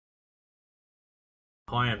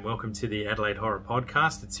Hi and welcome to the Adelaide Horror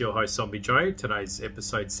Podcast. It's your host Zombie Joe. Today's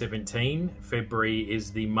episode 17. February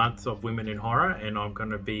is the month of women in horror, and I'm going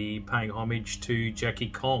to be paying homage to Jackie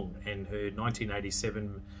Kong and her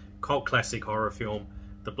 1987 cult classic horror film,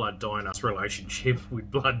 The Blood Diner. Relationship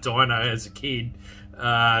with Blood Diner as a kid.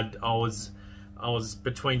 I was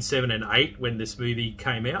between 7 and 8 when this movie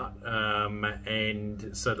came out, and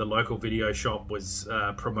so the local video shop was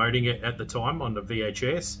promoting it at the time on the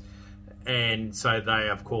VHS. And so they,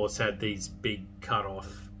 of course, had these big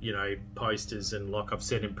cut-off, posters. And like I've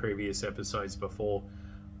said in previous episodes before,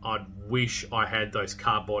 I'd wish I had those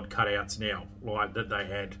cardboard cutouts now, like that they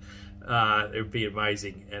had. It would be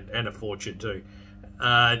amazing and a fortune too.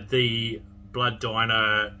 The Blood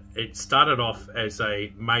Diner, it started off as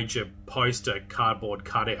a major poster cardboard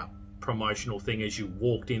cutout promotional thing as you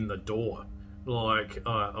walked in the door,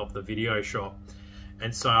 of the video shop.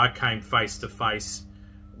 And so I came face to face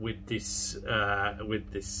with the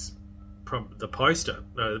poster,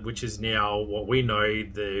 which is now what we know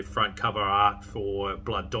the front cover art for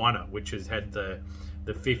Blood Diner, which has had the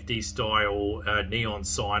 50s style neon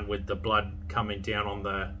sign with the blood coming down on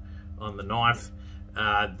the knife,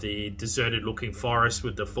 the deserted looking forest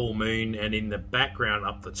with the full moon, and in the background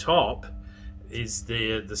up the top is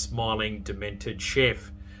the smiling demented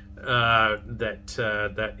chef.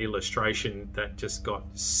 That illustration that just got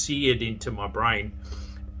seared into my brain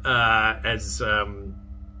as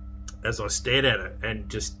I stared at it, and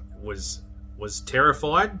just was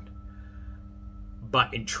terrified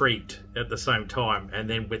but intrigued at the same time. And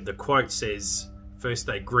then when the quote says, "First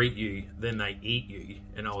they greet you, then they eat you,"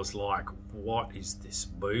 and I was like, what is this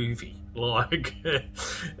movie? I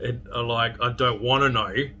don't want to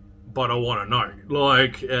know, but I want to know.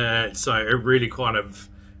 So it really kind of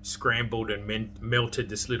scrambled and melted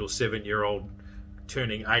this little 7-year-old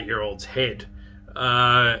turning 8-year-old's head.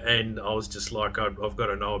 And I was just like, I've got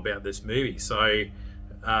to know about this movie. So,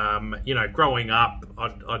 growing up,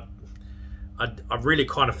 I really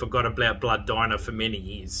kind of forgot about Blood Diner for many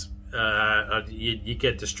years. You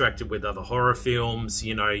get distracted with other horror films.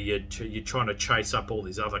 You're trying to chase up all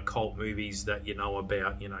these other cult movies that you know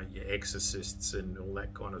about. Your Exorcists and all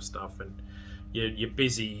that kind of stuff, and you're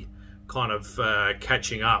busy kind of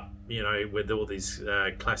catching up, with all these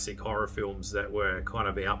classic horror films that were kind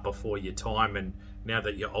of out before your time. And now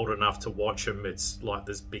that you're old enough to watch them, it's like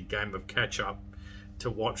this big game of catch up to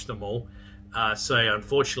watch them all. So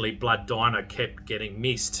unfortunately, Blood Diner kept getting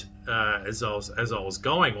missed as I was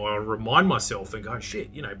going, or I remind myself and go,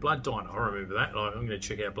 shit, Blood Diner, I remember that. I'm going to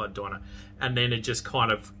check out Blood Diner. And then it just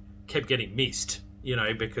kind of kept getting missed,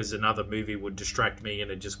 because another movie would distract me,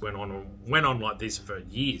 and it just went on like this for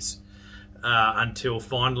years. Until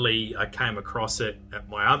finally I came across it at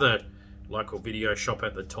my other local video shop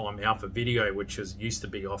at the time, Alpha Video, which used to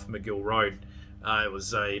be off McGill Road. It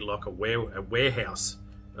was a warehouse,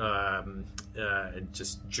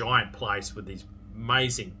 just giant place with these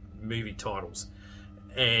amazing movie titles,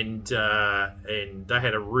 and they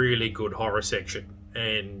had a really good horror section,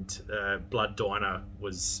 and Blood Diner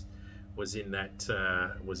was in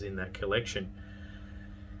that collection,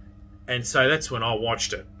 and so that's when I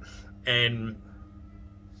watched it. And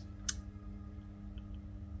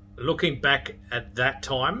looking back at that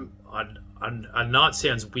time, I know it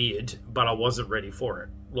sounds weird, but I wasn't ready for it.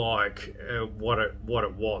 What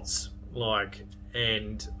it was like,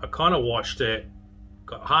 and I kind of watched it,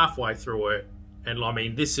 got halfway through it, and I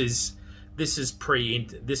mean, this is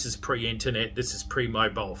pre-internet, this is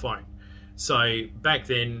pre-mobile phone. So back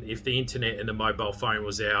then, if the internet and the mobile phone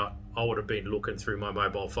was out, I would have been looking through my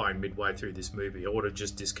mobile phone midway through this movie. I would have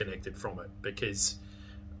just disconnected from it because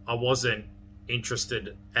I wasn't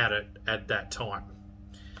interested at it at that time.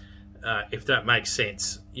 If that makes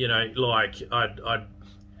sense, I'd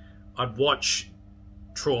watch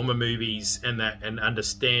trauma movies and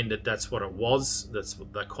understand that that's what it was. That's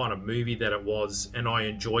the kind of movie that it was, and I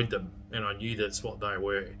enjoyed them, and I knew that's what they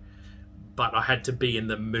were. But I had to be in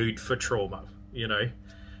the mood for trauma,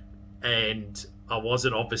 and I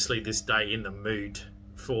wasn't obviously this day in the mood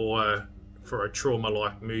for a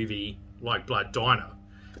trauma-like movie like Blood Diner.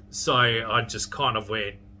 So I just kind of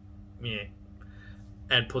went, yeah,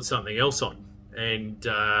 and put something else on. And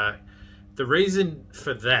the reason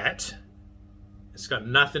for that, it's got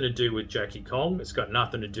nothing to do with Jackie Kong. It's got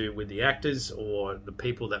nothing to do with the actors or the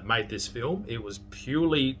people that made this film. It was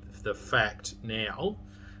purely the fact now,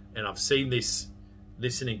 and I've seen this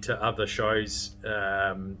listening to other shows,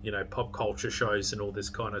 pop culture shows and all this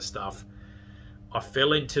kind of stuff. I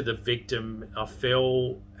fell as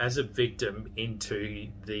a victim into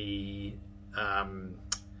the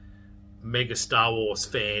mega Star Wars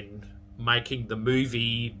fan making the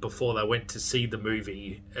movie before they went to see the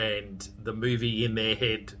movie, and the movie in their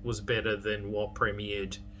head was better than what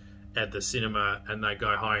premiered at the cinema, and they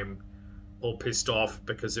go home all pissed off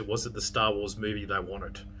because it wasn't the Star Wars movie they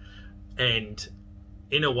wanted. And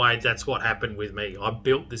in a way, that's what happened with me. I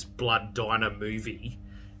built this Blood Diner movie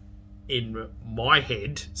in my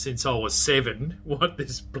head since I was 7, what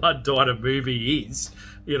this Blood Diner movie is,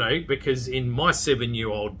 you know, because in my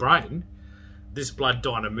 7-year-old brain, this Blood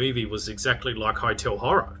Diner movie was exactly like Hotel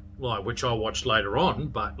Horror, like, which I watched later on,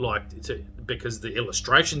 but like, because the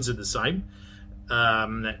illustrations are the same.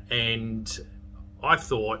 And I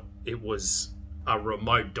thought it was a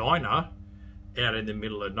remote diner out in the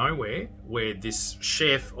middle of nowhere where this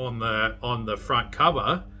chef on the front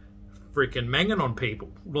cover freaking manging on people,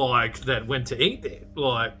 like, that went to eat there.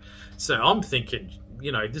 Like, so I'm thinking,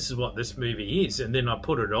 you know, this is what this movie is. And then I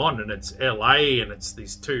put it on and it's LA and it's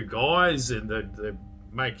these two guys and they're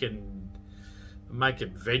making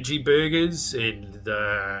veggie burgers and,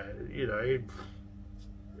 you know,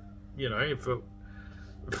 if it,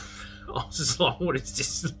 I was just like, what is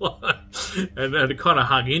this like? And then it kind of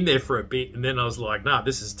hung in there for a bit, and then I was like, nah,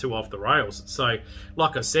 this is too off the rails. So,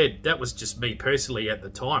 like I said, that was just me personally at the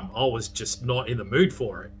time. I was just not in the mood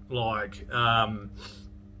for it, like, and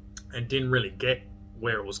didn't really get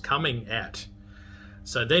where it was coming at.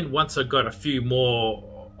 So then once I got a few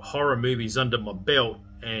more horror movies under my belt,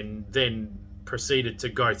 and then proceeded to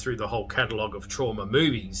go through the whole catalogue of trauma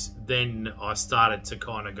movies, then I started to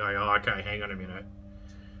kind of go, oh, okay, hang on a minute.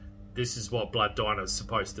 This is what Blood Diner is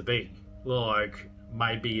supposed to be. Like,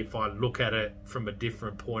 maybe if I look at it from a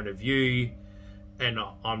different point of view, and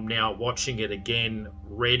I'm now watching it again,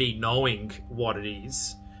 ready, knowing what it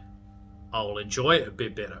is, I'll enjoy it a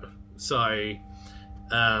bit better. So,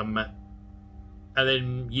 and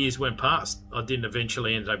then years went past. I didn't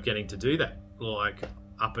eventually end up getting to do that, like,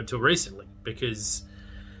 up until recently, because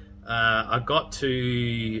I got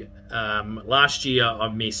to, last year I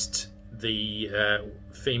missed the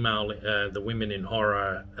the Women in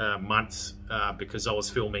Horror month because I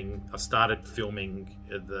started filming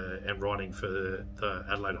and writing for the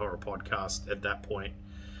Adelaide Horror Podcast at that point,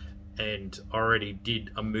 and I already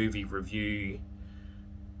did a movie review,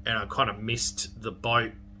 and I kind of missed the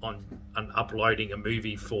boat on uploading a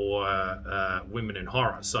movie for Women in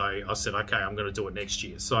Horror. So I said, okay, I'm going to do it next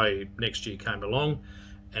year. So next year came along,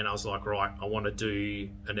 and I was like, right, I want to do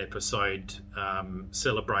an episode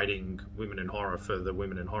celebrating Women in Horror for the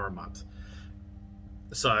Women in Horror month.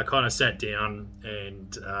 So I kind of sat down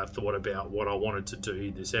and thought about what I wanted to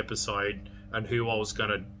do this episode and who I was going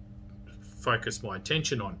to focus my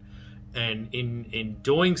attention on. And in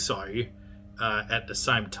doing so, at the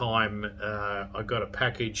same time, I got a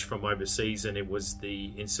package from overseas, and it was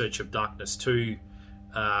the In Search of Darkness 2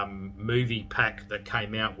 movie pack that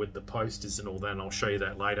came out with the posters and all that, and I'll show you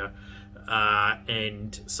that later.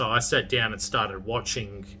 And so I sat down and started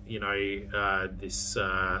watching, you know, this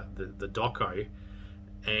the doco,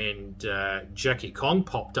 and Jackie Kong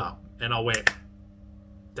popped up, and I went,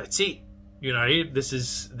 that's it, you know, this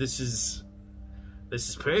is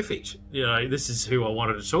perfect, you know, this is who I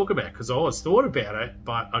wanted to talk about, because I always thought about it,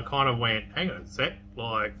 but I kind of went, hang on a sec,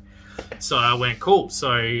 like. So I went, cool.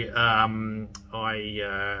 So I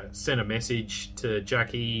sent a message to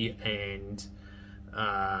Jackie, and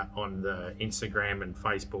on the Instagram and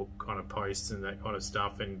Facebook kind of posts and that kind of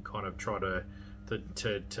stuff, and kind of try to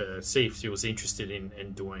see if she was interested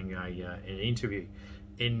in doing an interview.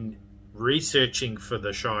 In researching for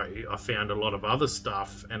the show, I found a lot of other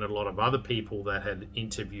stuff and a lot of other people that had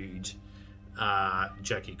interviewed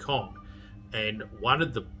Jackie Kong. And one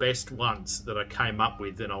of the best ones that I came up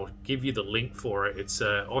with, and I'll give you the link for it, it's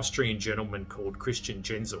an Austrian gentleman called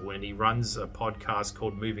Genzel, and he runs a podcast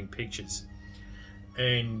called Moving Pictures.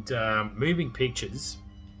 And Moving Pictures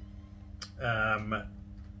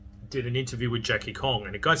did an interview with Jackie Kong,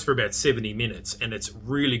 and it goes for about 70 minutes, and it's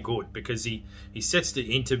really good because he sets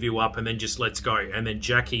the interview up and then just lets go, and then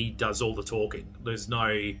Jackie does all the talking.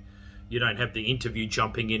 You don't have the interview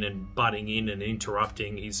jumping in and butting in and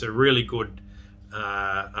interrupting. He's a really good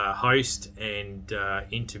host and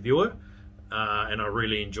interviewer, and I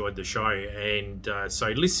really enjoyed the show. And so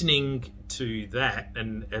listening to that,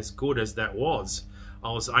 and as good as that was,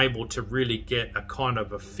 I was able to really get a kind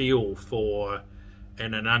of a feel for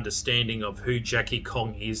and an understanding of who Jackie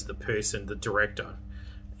Kong is, the person, the director.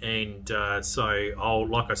 And so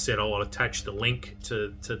like I said, I'll attach the link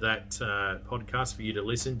to that podcast for you to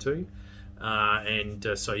listen to. And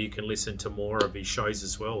so you can listen to more of his shows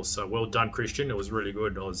as well. So well done, Christian. It was really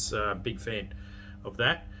good. I was a big fan of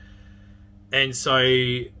that. And so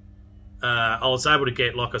I was able to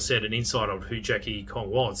get, like I said, an insight of who Jackie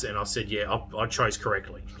Kong was, and I said, yeah, I chose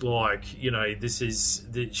correctly. Like, you know,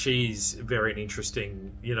 she's very an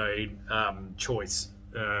interesting, you know, choice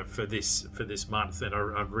for this month, and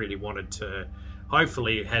I really wanted to,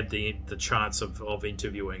 hopefully, had the chance of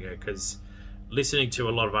interviewing her, because listening to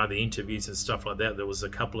a lot of other interviews and stuff like that, there was a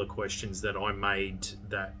couple of questions that I made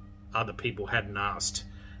that other people hadn't asked,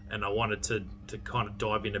 and I wanted to kind of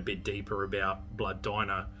dive in a bit deeper about Blood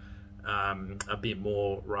Diner. A bit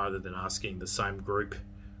more, rather than asking the same group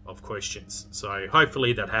of questions. So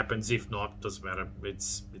hopefully that happens. If not, doesn't matter.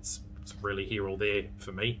 It's really here or there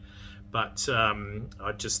for me. But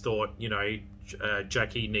I just thought, you know,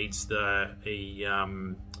 Jackie needs the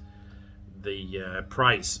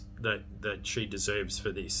praise that she deserves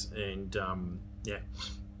for this. And yeah,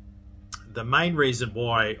 the main reason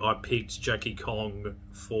why I picked Jackie Kong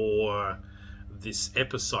for this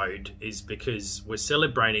episode is because we're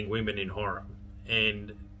celebrating women in horror,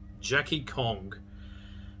 and Jackie Kong,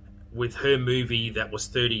 with her movie that was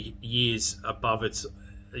 30 years above its,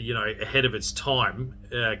 you know, ahead of its time,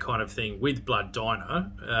 kind of thing, with Blood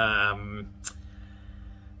Diner.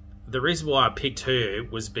 The reason why I picked her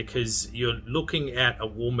was because you're looking at a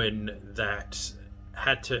woman that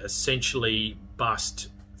had to essentially bust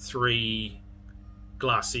 3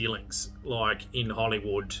 glass ceilings, like in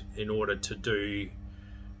Hollywood, in order to do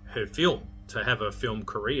her film, to have a film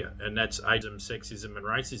career, and that's Asian sexism and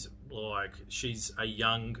racism. Like, she's a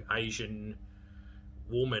young Asian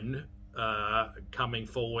woman coming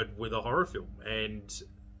forward with a horror film, and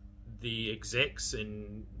the execs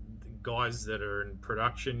and guys that are in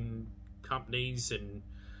production companies and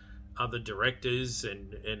other directors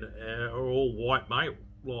and are all white male,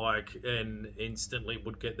 like, and instantly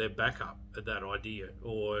would get their back up at that idea,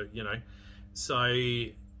 or, you know. So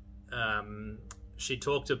she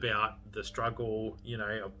talked about the struggle, you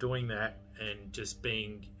know, of doing that, and just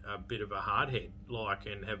being a bit of a hardhead, like,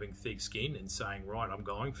 and having thick skin and saying, right, I'm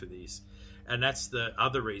going for this. And that's the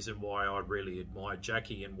other reason why I really admired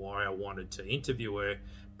Jackie and why I wanted to interview her,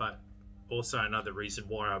 but also another reason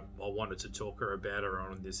why I wanted to talk about her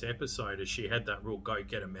on this episode is she had that real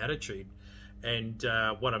go-get-em attitude. And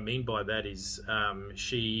what I mean by that is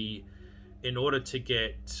she, in order to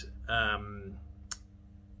get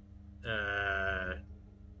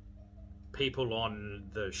people on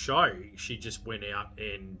the show, she just went out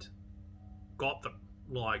and got them.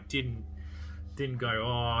 Like, didn't go,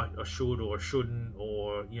 oh, I should or I shouldn't,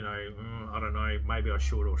 or, you know, I don't know, maybe I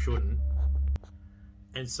should or shouldn't.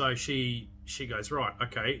 And so she goes, right,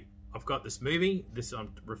 okay, I've got this movie. This,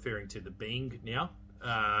 I'm referring to The Being now.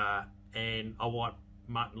 And I want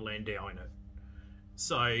Martin Landau in it.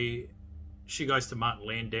 So she goes to Martin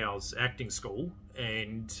Landau's acting school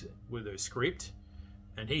and with her script,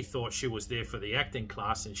 and he thought she was there for the acting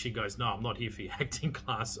class, and she goes, no, I'm not here for your acting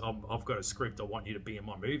class. I've got a script. I want you to be in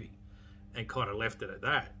my movie. And kind of left it at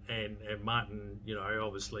that. And Martin, you know,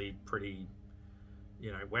 obviously pretty,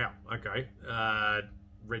 you know, wow, okay,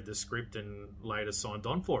 read the script and later signed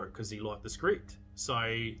on for it because he liked the script. So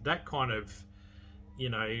that kind of, you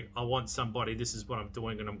know, I want somebody, this is what I'm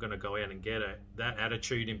doing and I'm going to go out and get it. That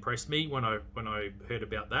attitude impressed me when I heard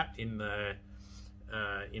about that in the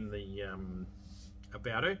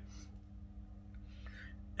about her.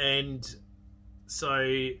 And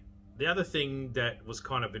so the other thing that was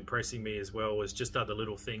kind of impressing me as well was just other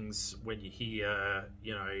little things when you hear,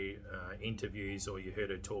 you know, interviews, or you heard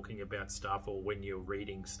her talking about stuff, or when you're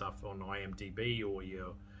reading stuff on IMDb, or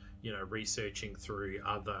you're, you know, researching through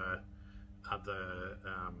other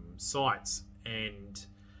sites. And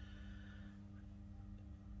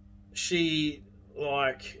she,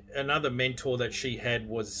 like, another mentor that she had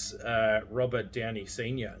was Robert Downey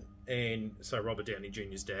Sr., and so Robert Downey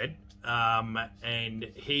Jr.'s dad, and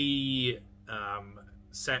he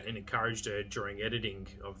sat and encouraged her during editing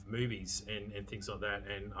of movies and things like that.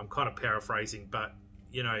 And I'm kind of paraphrasing, but,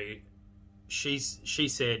 you know, she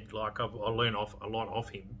said, like, I learned a lot off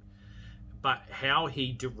him. But how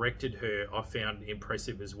he directed her, I found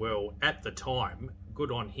impressive as well. At the time,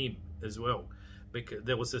 good on him as well. Because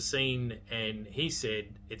there was a scene, and he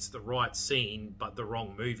said, it's the right scene, but the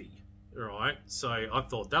wrong movie, right? So I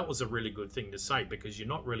thought that was a really good thing to say, because you're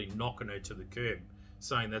not really knocking her to the curb,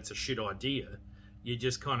 saying that's a shit idea. You're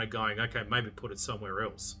just kind of going, okay, maybe put it somewhere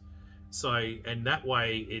else. So, and that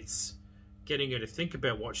way it's getting her to think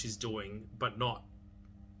about what she's doing, but not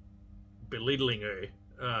belittling her.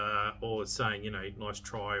 Or saying, you know, nice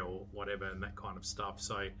try or whatever, and that kind of stuff.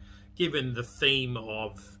 So given the theme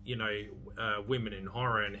of, you know, women in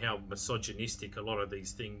horror and how misogynistic a lot of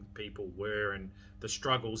these people were, and the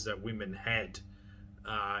struggles that women had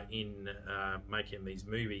in making these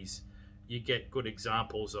movies, you get good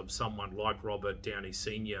examples of someone like Robert Downey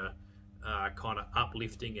Sr. Kind of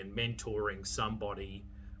uplifting and mentoring somebody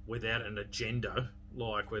without an agenda,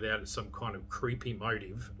 like without some kind of creepy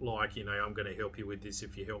motive, like, you know, I'm going to help you with this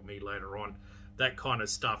if you help me later on. That kind of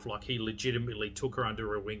stuff. Like, he legitimately took her under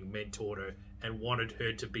her wing, mentored her, and wanted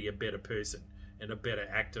her to be a better person and a better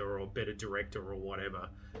actor or a better director or whatever,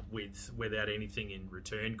 without anything in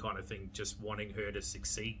return, kind of thing, just wanting her to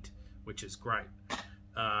succeed, which is great.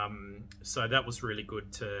 So that was really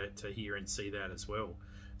good to hear and see that as well.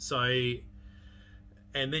 So,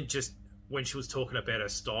 and then just when she was talking about her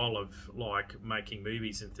style of like making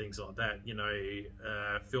movies and things like that, you know,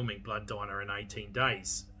 filming Blood Diner in 18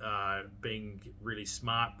 days, being really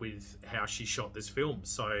smart with how she shot this film.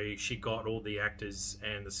 So she got all the actors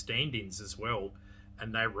and the stand-ins as well,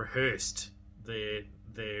 and they rehearsed their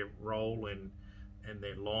role and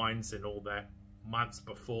their lines and all that months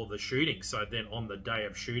before the shooting. So then on the day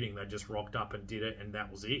of shooting, they just rocked up and did it, and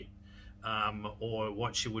that was it. Or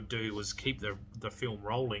what she would do was keep the film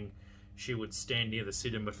rolling. She would stand near the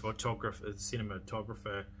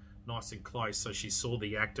cinematographer nice and close, so she saw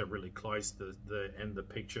the actor really close, and the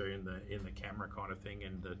picture in the camera kind of thing,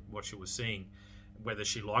 and what she was seeing, whether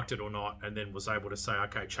she liked it or not, and then was able to say,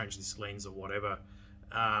 okay, change this lens or whatever.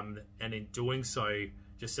 And in doing so,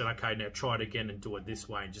 just said, okay, now try it again and do it this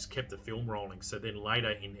way, and just kept the film rolling. So then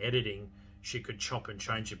later in editing, she could chop and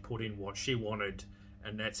change and put in what she wanted,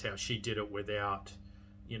 and that's how she did it without,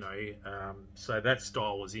 you know, so that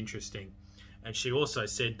style was interesting. And she also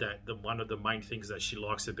said that one of the main things that she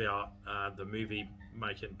likes about the movie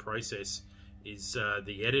making process is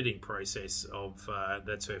the editing process of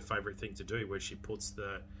that's her favorite thing to do, where she puts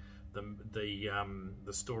the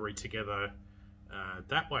story together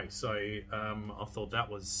that way. So I thought that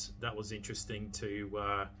was interesting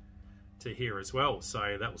to hear as well.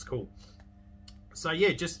 So that was cool. So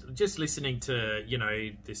yeah, just listening to, you know,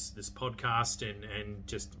 this podcast and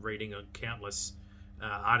just reading countless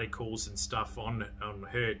articles and stuff on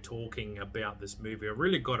her talking about this movie, I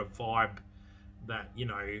really got a vibe that, you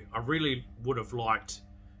know, I really would have liked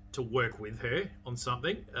to work with her on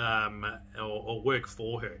something, or work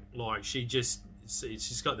for her. Like, she's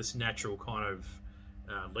got this natural kind of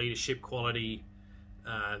leadership quality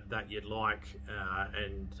that you'd like,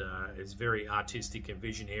 and is very artistic and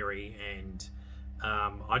visionary, and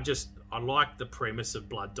I liked the premise of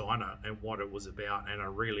Blood Diner and what it was about, and I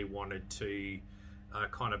really wanted to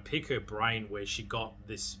kind of pick her brain where she got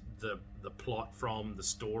the plot from, the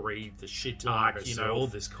story, the shit arc, you know, all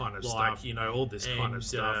this kind of stuff, you know, all this kind of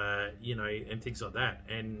stuff, you know, and things like that.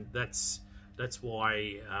 And that's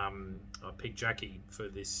why I picked Jackie for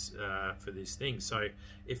this thing. So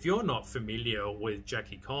if you're not familiar with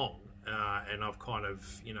Jackie Kong, and I've kind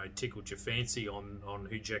of, you know, tickled your fancy on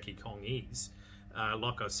who Jackie Kong is,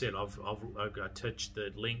 like I said, I've attached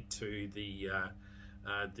the link to the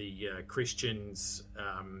Christians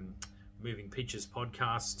Moving Pictures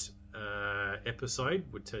podcast episode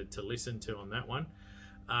to listen to on that one.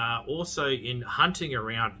 Also, in hunting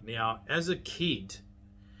around now as a kid,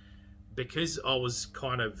 because I was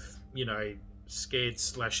kind of, you know, scared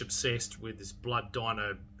 / obsessed with this Blood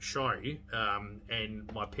Diner show,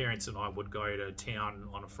 and my parents and I would go to town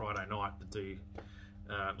on a Friday night to do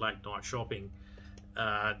late night shopping.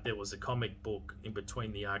 There was a comic book in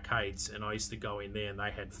between the arcades, and I used to go in there, and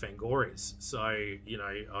they had Fangorias. So, you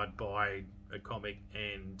know, I'd buy a comic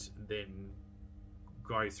and then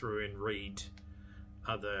go through and read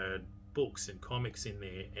other books and comics in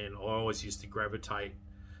there, and I always used to gravitate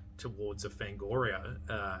towards a Fangoria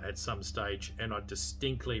at some stage. And I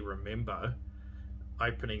distinctly remember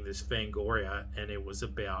opening this Fangoria, and it was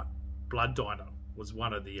about Blood Diner was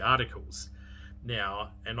one of the articles.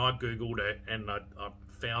 Now, and I googled it, and I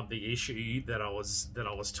found the issue that I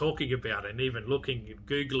was talking about, and even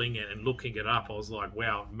googling it and looking it up, I was like,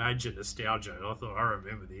 wow, major nostalgia. I thought, I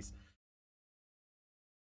remember this.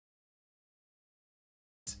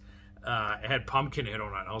 It had Pumpkinhead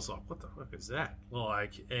on it. I was like, what the fuck is that?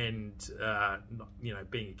 Like, and you know,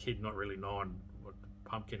 being a kid, not really knowing what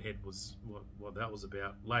Pumpkinhead was, what that was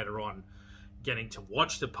about. Later on, getting to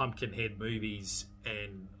watch the Pumpkinhead movies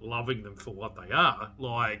and loving them for what they are.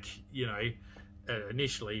 Like, you know,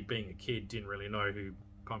 initially being a kid, didn't really know who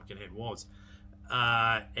Pumpkinhead was,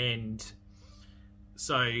 and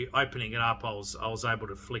so opening it up, I was able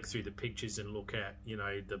to flick through the pictures and look at, you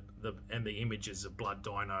know, the images of Blood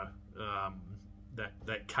Diner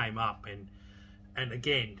that came up, and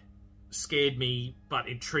again scared me but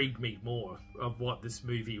intrigued me more of what this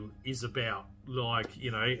movie is about. Like,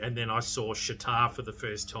 you know, and then I saw Shatar for the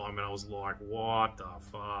first time, and I was like, what the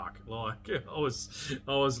fuck? Like, I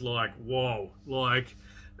was like, whoa. Like,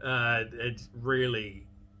 It's really,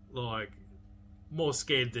 like, more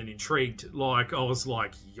scared than intrigued. Like, I was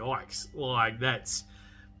like, yikes. Like, that's...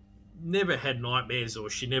 Never had nightmares, or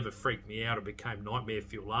she never freaked me out or became nightmare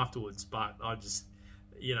fuel afterwards, but I just,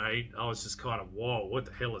 I was just kind of, whoa, what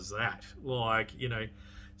the hell is that? Like,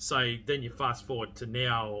 so then you fast forward to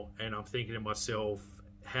now, and I'm thinking to myself,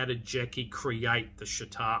 how did Jackie create the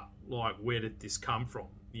Shatar? Like, where did this come from?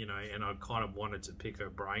 And I kind of wanted to pick her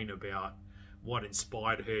brain about what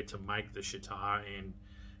inspired her to make the Shatar, and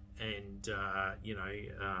that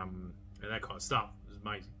kind of stuff. It was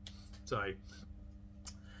amazing. So,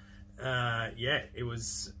 yeah,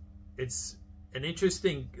 it's an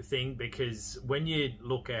interesting thing, because when you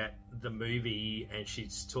look at the movie and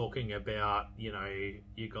she's talking about, you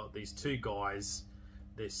got these two guys,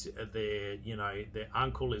 their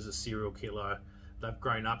uncle is a serial killer, they've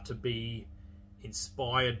grown up to be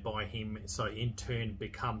inspired by him, so in turn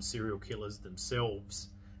become serial killers themselves.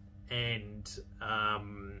 And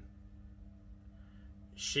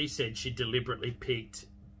she said she deliberately picked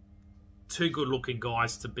two good-looking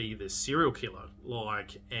guys to be the serial killer,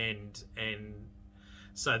 like, and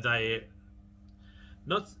so they,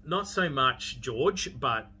 not so much George,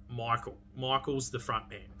 but Michael. Michael's the front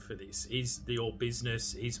man for this. He's the all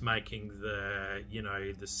business. He's making the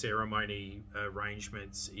the ceremony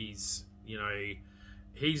arrangements. He's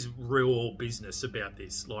real all business about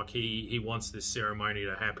this. Like, he wants this ceremony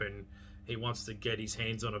to happen. He wants to get his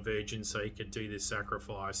hands on a virgin so he could do this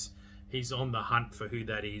sacrifice. He's on the hunt for who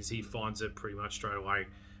that is. He finds it pretty much straight away.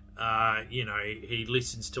 He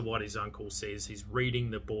listens to what his uncle says. He's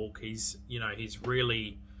reading the book. He's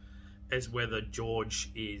really, as whether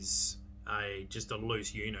George is just a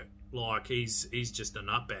loose unit. Like, he's just a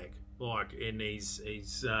nutbag. Like, and he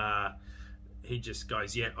just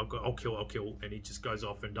goes, yeah, I'll kill, and he just goes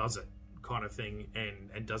off and does it, kind of thing,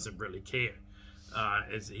 and doesn't really care.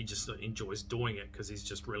 As he just enjoys doing it because he's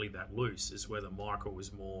just really that loose. Is whether Michael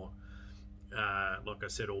was more, like I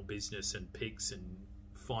said, all business and picks and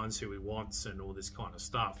finds who he wants and all this kind of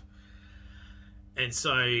stuff. And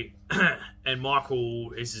so, and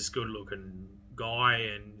Michael is this good-looking guy,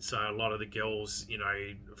 and so a lot of the girls,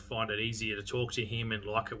 find it easier to talk to him and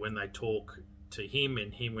like it when they talk to him,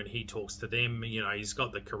 and him when he talks to them. He's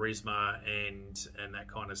got the charisma and that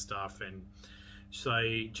kind of stuff. And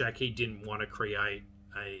so Jackie didn't want to create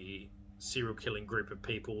a serial killing group of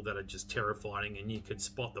people that are just terrifying and you could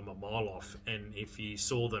spot them a mile off, and if you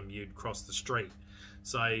saw them you'd cross the street.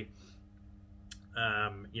 So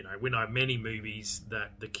we know many movies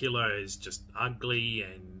that the killer is just ugly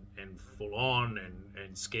and full on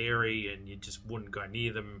and scary, and you just wouldn't go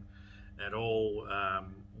near them at all.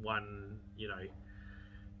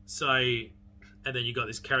 And then you got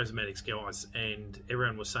this charismatic guys, and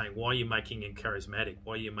everyone was saying, why are you making him charismatic?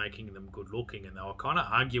 Why are you making them good looking? And they were kind of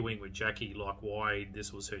arguing with Jackie, like, why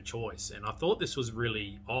this was her choice. And I thought this was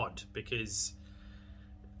really odd, because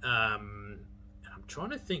I'm trying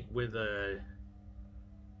to think whether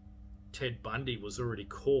Ted Bundy was already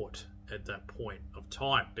caught at that point of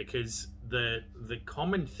time, because the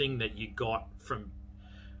common thing that you got from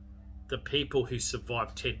the people who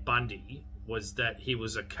survived Ted Bundy was that he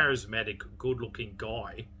was a charismatic, good-looking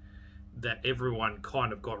guy that everyone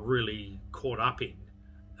kind of got really caught up in.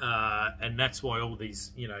 And that's why all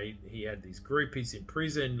these, he had these groupies in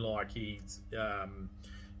prison, like he's,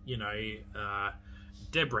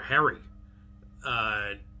 Deborah Harry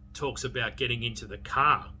talks about getting into the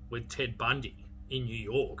car with Ted Bundy in New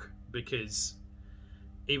York, because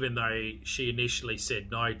even though she initially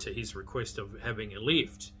said no to his request of having a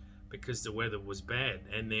lift because the weather was bad,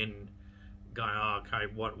 and then going, oh, okay,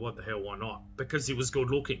 what the hell, why not? Because he was good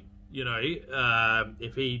looking.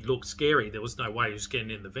 If he looked scary, there was no way he was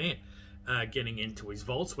getting in the van, getting into his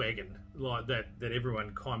Volkswagen, like that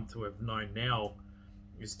everyone come to have known now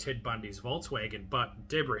is Ted Bundy's Volkswagen. But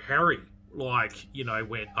Deborah Harry,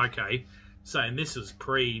 went, okay, so, and this was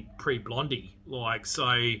pre-Blondie,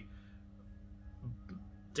 so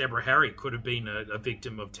Deborah Harry could have been a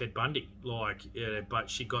victim of Ted Bundy, but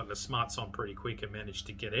she got the smarts on pretty quick and managed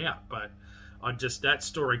to get out. But that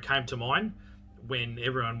story came to mind when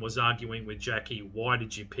everyone was arguing with Jackie, why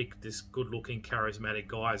did you pick this good-looking, charismatic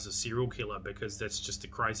guy as a serial killer? Because that's just a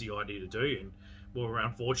crazy idea to do. And, well,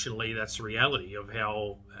 unfortunately, that's the reality of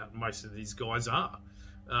how most of these guys are.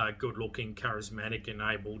 Good-looking, charismatic, and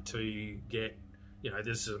able to get,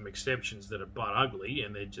 there's some exceptions that are butt ugly,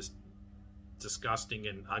 and they're just disgusting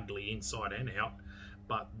and ugly inside and out.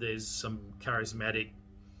 But there's some charismatic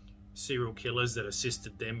serial killers that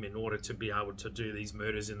assisted them in order to be able to do these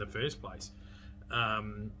murders in the first place.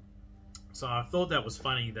 So I thought that was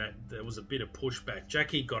funny that there was a bit of pushback.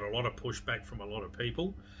 Jackie got a lot of pushback from a lot of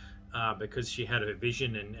people because she had her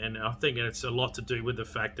vision, and I think it's a lot to do with the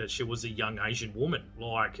fact that she was a young Asian woman,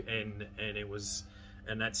 and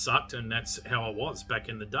that sucked, and that's how it was back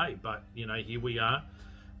in the day. But here we are,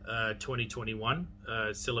 2021,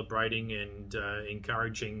 celebrating and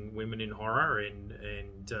encouraging women in horror, and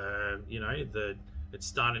it's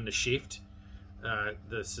starting to shift.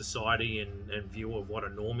 The society and view of what a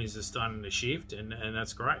norm is starting to shift, and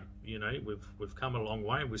that's great. We've come a long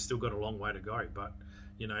way, and we've still got a long way to go, but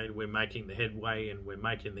we're making the headway and we're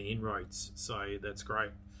making the inroads, so that's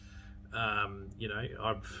great.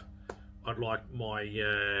 I'd like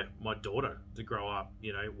my daughter to grow up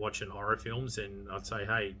watching horror films, and I'd say,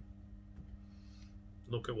 hey,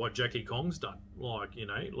 look at what Jackie Kong's done. Like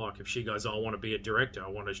if she goes, I want to be a director, I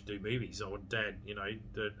want to do movies, I want Dad,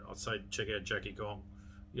 I'd say check out Jackie Kong.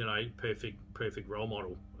 Perfect role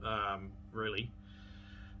model, really,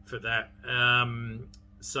 for that.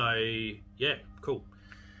 So yeah, cool.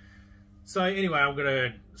 So anyway, I'm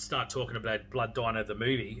gonna start talking about Blood Diner the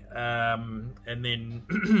movie, and then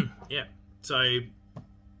yeah. So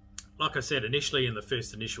like I said, initially in the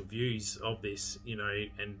first initial views of this,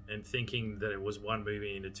 and thinking that it was one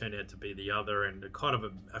movie and it turned out to be the other, and kind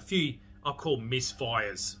of a few, I'll call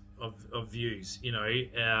misfires of views,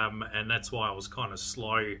 and that's why I was kind of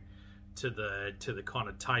slow to the kind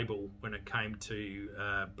of table when it came to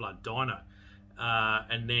Blood Diner,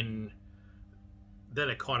 and then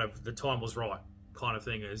it kind of, the time was right kind of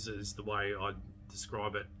thing is the way I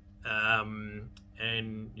describe it,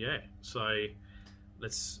 and yeah, so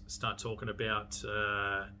let's start talking about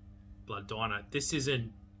Blood Diner. This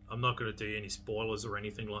isn't, I'm not going to do any spoilers or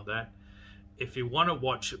anything like that. If you want to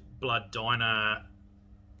watch Blood Diner,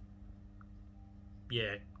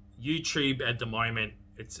 yeah, YouTube at the moment,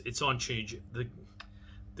 it's on Tunes.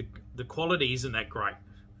 The quality isn't that great,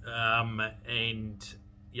 and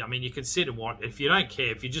yeah, I mean, you can sit and watch. If you don't care,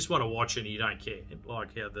 if you just want to watch it and you don't care,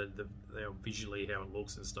 like how how visually how it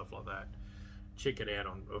looks and stuff like that, check it out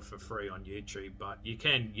for free on YouTube. But you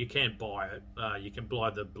can buy it. You can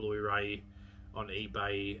buy the Blu-ray on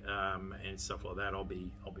eBay and stuff like that. I'll be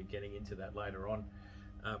getting into that later on.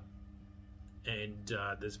 And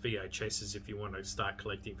there's VHSs if you want to start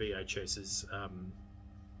collecting VHSs.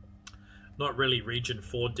 Not really Region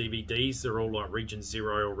 4 DVDs. They're all like Region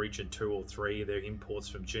 0 or Region 2 or 3. They're imports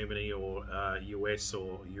from Germany or US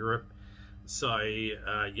or Europe. So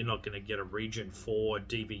you're not going to get a Region 4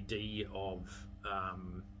 DVD of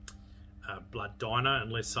Blood Diner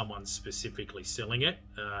unless someone's specifically selling it.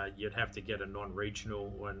 You'd have to get a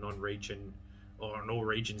non-regional or a non-region or an all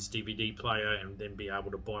regions DVD player, and then be able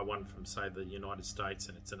to buy one from, say, the United States,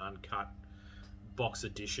 and it's an uncut box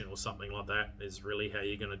edition or something like that is really how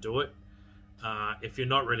you're going to do it. If you're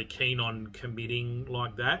not really keen on committing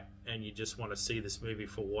like that and you just want to see this movie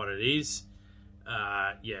for what it is,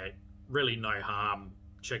 yeah, really no harm.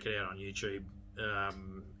 Check it out on YouTube,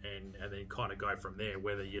 and then kind of go from there.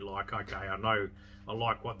 Whether you're like, okay, I know I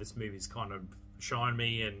like what this movie's kind of showing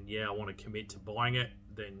me, and yeah, I want to commit to buying it,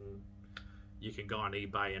 then you can go on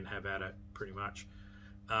eBay and have at it, pretty much.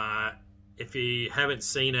 If you haven't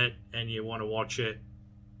seen it and you want to watch it,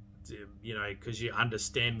 because you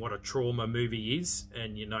understand what a trauma movie is,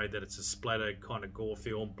 and you know that it's a splatter kind of gore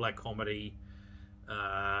film, black comedy,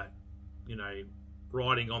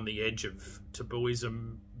 riding on the edge of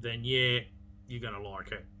tabooism, then yeah, you're going to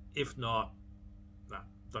like it. If not, no,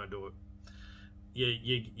 don't do it.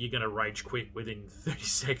 You're going to rage quit within 30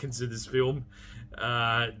 seconds of this film.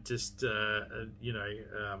 Yeah,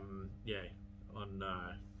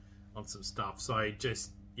 on some stuff. So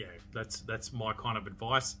just, yeah, that's my kind of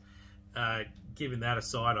advice. Given that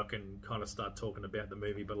aside, I can kind of start talking about the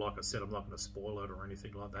movie, but like I said, I'm not going to spoil it or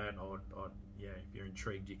anything like that. Yeah, if you're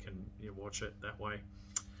intrigued, you can watch it that way.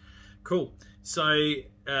 Cool. So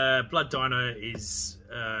Blood Diner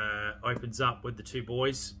opens up with the two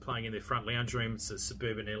boys playing in their front lounge room. It's a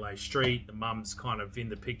suburban LA street. The mum's kind of in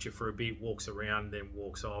the picture for a bit, walks around, then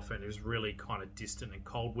walks off, and is really kind of distant and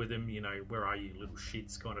cold with him. Where are you, little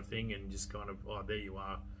shits, kind of thing, and just kind of, oh, there you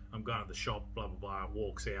are. I'm going to the shop, blah blah blah.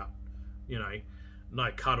 Walks out. No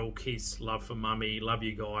cuddle, kiss, love for mummy, love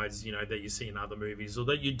you guys. That you see in other movies, or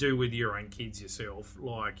that you do with your own kids yourself.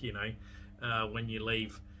 Like when you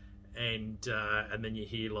leave. And then you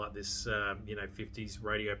hear like this 50s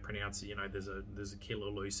radio pronouncer, there's a killer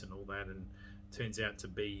loose and all that, and it turns out to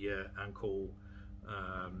be Uncle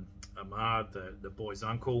Ahmad, the boy's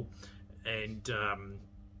uncle, and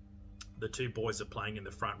the two boys are playing in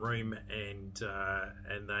the front room, and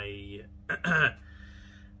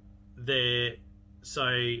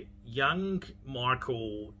So young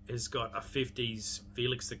Michael has got a 50s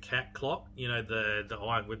Felix the Cat clock, you know, the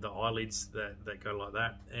eye with the eyelids that go like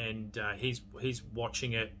that, and he's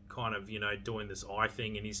watching it, kind of, you know, doing this eye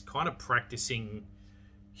thing, and he's kind of practicing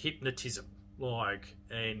hypnotism, like.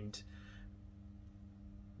 And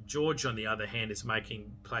George, on the other hand, is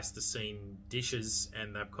making plasticine dishes,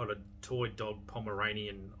 and they've got a toy dog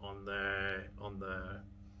Pomeranian on the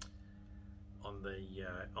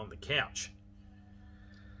couch.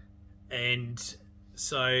 And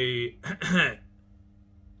so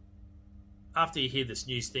after you hear this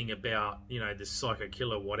news thing about, you know, this psycho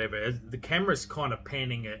killer, whatever, the camera's kind of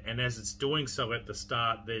panning it, and as it's doing so at the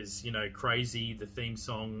start, there's, you know, Crazy, the theme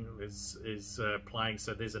song is playing,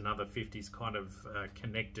 so there's another 50s kind of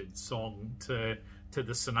connected song to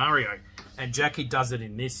the scenario. And Jackie does it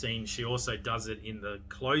in this scene. She also does it in the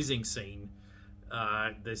closing scene.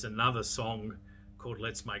 There's another song called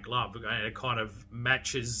Let's Make Love, and it kind of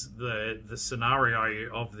matches the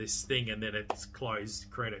scenario of this thing, and then it's closed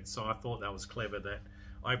credits. So I thought that was clever, that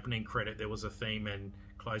opening credit there was a theme, and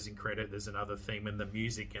closing credit there's another theme, and the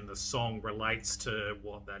music and the song relates to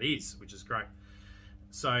what that is, which is great.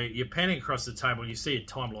 So you're panning across the table, you see a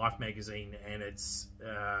Time Life magazine, and it's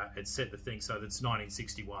set the thing so that's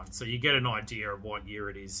 1961, so you get an idea of what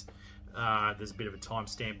year it is. There's a bit of a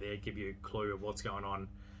timestamp there, give you a clue of what's going on.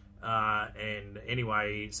 And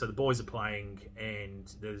anyway, so the boys are playing,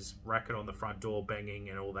 and there's racket on the front door, banging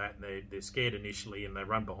and all that, and they're scared initially, and they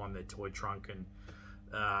run behind their toy trunk, and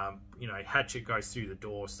you know, Hatchet goes through the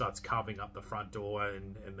door, starts carving up the front door,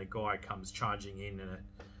 and the guy comes charging in, and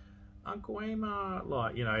Uncle Emma,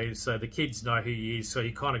 like, you know, so the kids know who he is, so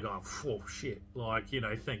you're kind of going, oh shit, like, you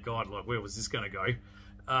know, thank God, like, where was this going to go,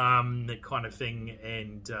 that kind of thing.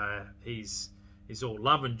 And he's all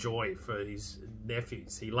love and joy for his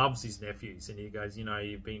nephews. He loves his nephews, and he goes, you know,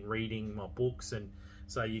 you've been reading my books, and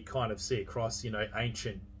so you kind of see across, you know,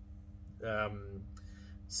 ancient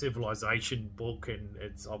civilization book, and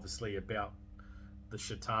it's obviously about the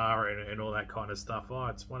Shatar and all that kind of stuff. Oh,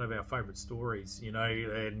 it's one of our favourite stories, you know.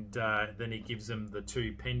 And then he gives them the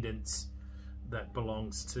two pendants that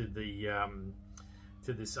belongs to the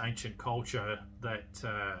to this ancient culture that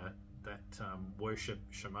worship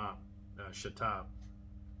Shatar.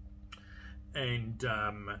 And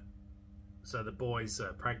so the boys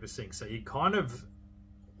are practicing. So you kind of,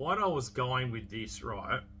 what I was going with this,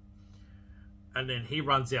 right? And then he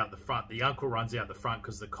runs out the front. The uncle runs out the front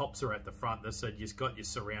because the cops are at the front. They said, you've got you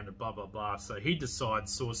surrounded, blah, blah, blah. So he decides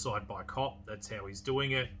suicide by cop. That's how he's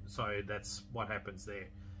doing it. So that's what happens there.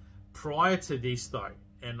 Prior to this, though,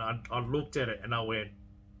 and I looked at it and I went,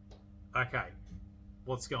 okay,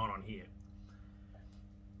 what's going on here?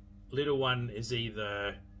 Little one is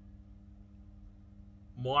either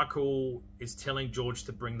Michael is telling George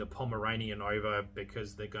to bring the Pomeranian over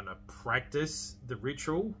because they're going to practice the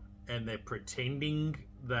ritual, and they're pretending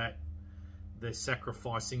that they're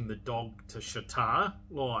sacrificing the dog to Shatar,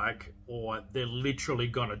 like, or they're literally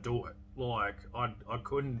gonna do it. Like, I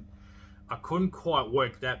couldn't quite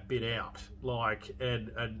work that bit out, like,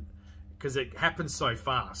 and because it happens so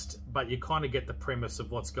fast, but you kind of get the premise of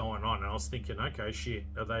what's going on. And I was thinking, okay, shit,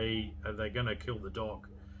 are they gonna kill the dog?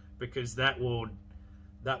 Because that would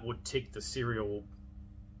tick the serial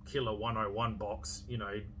killer 101 box, you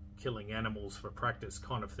know, killing animals for practice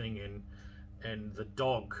kind of thing, and the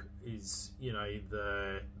dog is, you know,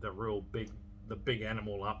 the real big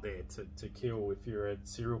animal up there to kill if you're a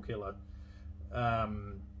serial killer.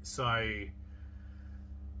 So I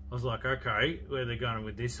was like, okay, where are they going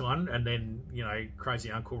with this one? And then, you know,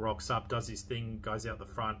 crazy uncle rocks up, does his thing, goes out the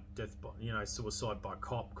front, death by, you know, suicide by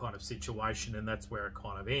cop kind of situation, and that's where it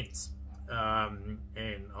kind of ends. And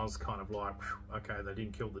I was kind of like, okay, they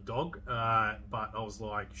didn't kill the dog, but I was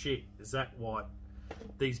like, shit, is that what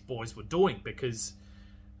these boys were doing? Because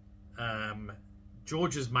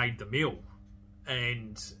George has made the meal,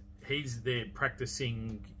 and he's there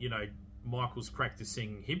practicing, you know, Michael's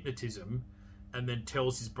practicing hypnotism, and then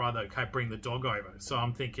tells his brother, okay, bring the dog over. So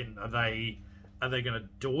I'm thinking, are they going to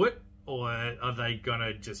do it, or are they going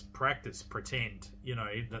to just pretend, you know,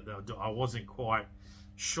 that they'll do? I wasn't quite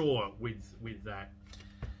sure with that.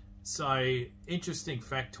 So interesting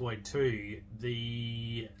factoid too,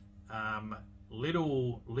 the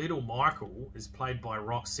little Michael is played by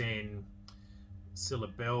Roxanne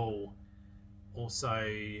Syllabel, also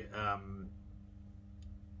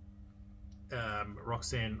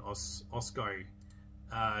Roxanne Osco,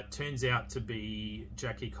 turns out to be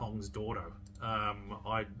Jackie Kong's daughter.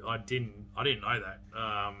 I didn't know that,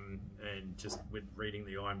 and just with reading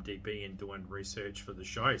the IMDb and doing research for the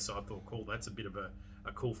show, so I thought, cool, that's a bit of a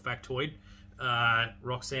cool factoid.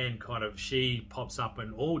 Roxanne she pops up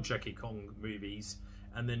in all Jackie Kong movies,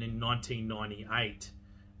 and then in 1998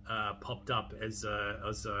 popped up as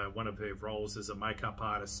one of her roles as a makeup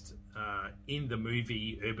artist in the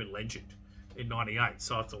movie Urban Legend in '98.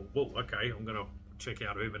 So I thought, well, okay, I'm going to check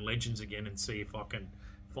out Urban Legends again and see if I can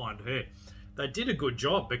find her. They did a good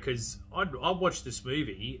job, because I watched this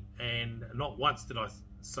movie and not once did I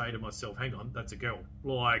say to myself, hang on, that's a girl.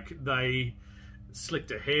 Like, they slicked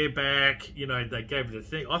her hair back, you know, they gave her the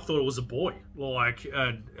thing. I thought it was a boy, like,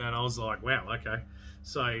 and I was like, wow, okay.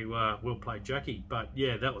 So we'll play Jackie. But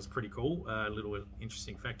yeah, that was pretty cool. A little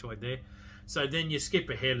interesting factoid there. So then you skip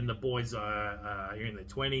ahead, and the boys are in their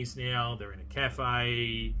 20s now. They're in a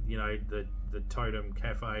cafe, you know, the Totem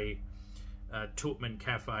Cafe, Tutman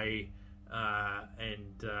Cafe,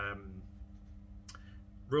 and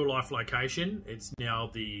real life location. It's now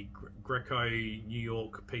the Greco New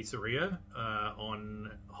York Pizzeria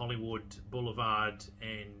on Hollywood Boulevard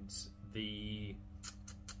and the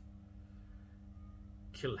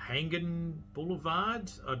Kilhangan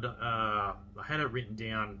Boulevard. I had it written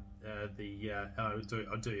down. I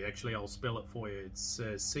do actually. I'll spell it for you. It's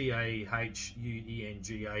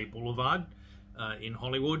Cahuenga Boulevard in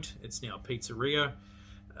Hollywood. It's now a pizzeria.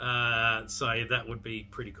 So that would be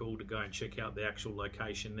pretty cool to go and check out the actual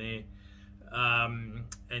location there.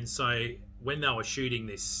 And so when they were shooting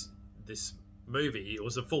this movie, it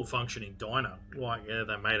was a full functioning diner. Like, yeah,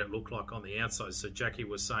 they made it look like on the outside. So Jackie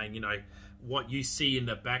was saying, you know, what you see in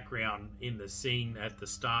the background in the scene at the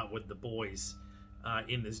start with the boys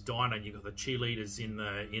in this diner, and you've got the cheerleaders in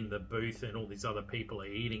the booth, and all these other people are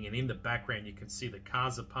eating, and in the background you can see the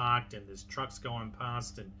cars are parked, and there's trucks going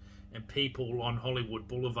past, and people on Hollywood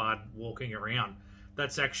Boulevard walking around.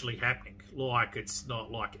 That's actually happening. Like, it's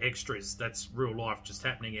not like extras. That's real life just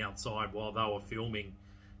happening outside while they were filming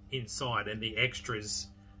inside, and the extras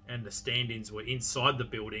and the stand-ins were inside the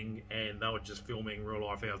building, and they were just filming real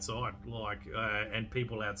life outside. Like, and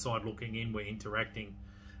people outside looking in were interacting.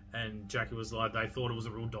 And Jackie was like, they thought it was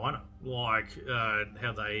a real diner, like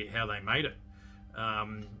how they made it.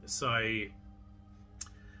 So I'd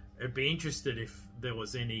be interested if there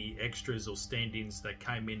was any extras or stand-ins that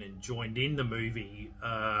came in and joined in the movie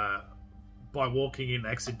by walking in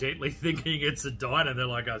accidentally thinking it's a diner. They're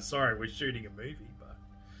like, oh, sorry, we're shooting a movie, but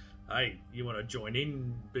hey, you want to join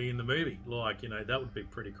in, be in the movie? Like, you know, that would be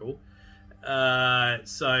pretty cool.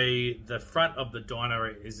 So the front of the diner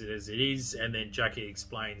is as it is, and then Jackie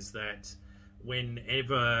explains that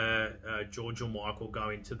whenever George or Michael go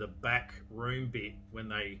into the back room bit, when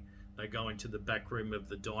they go into the back room of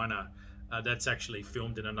the diner, that's actually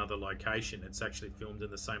filmed in another location. It's actually filmed in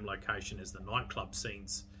the same location as the nightclub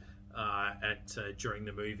scenes during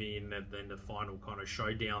the movie, and then the final kind of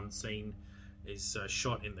showdown scene is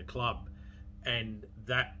shot in the club, and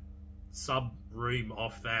that sub room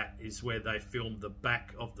off that is where they filmed the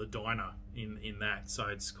back of the diner in that. So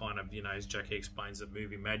it's kind of, you know, as Jackie explains, the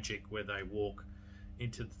movie magic, where they walk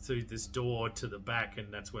through this door to the back,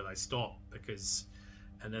 and that's where they stop, because,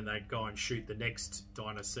 and then they go and shoot the next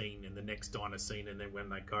diner scene and the next diner scene, and then when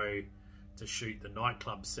they go to shoot the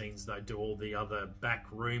nightclub scenes, they do all the other back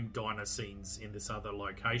room diner scenes in this other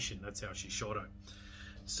location. That's how she shot it.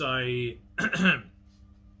 So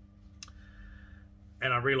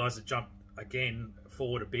and I realised it jumped again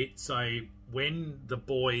forward a bit. So when the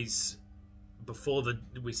boys, before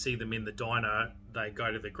we see them in the diner, they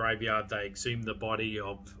go to the graveyard. They exhume the body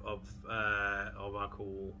of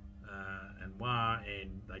Uncle Anwar,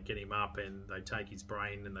 and they get him up, and they take his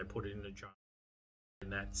brain and they put it in a jar.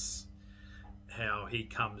 And that's how he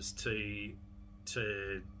comes to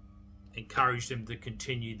encourage them to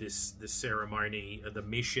continue this ceremony, the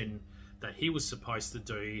mission that he was supposed to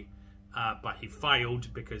do. But he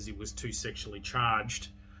failed because he was too sexually charged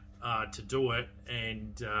to do it,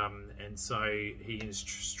 and so he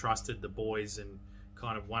trusted the boys, and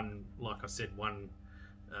kind of one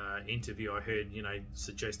interview I heard, you know,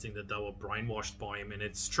 suggesting that they were brainwashed by him, and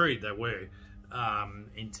it's true, they were,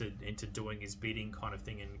 into doing his bidding kind of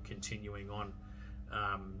thing, and continuing on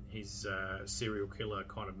his serial killer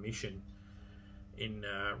kind of mission in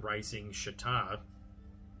raising Shatar.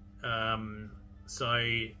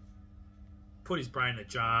 So put his brain in a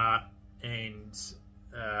jar, and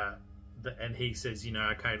he says, you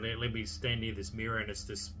know, okay, let me stand near this mirror, and it's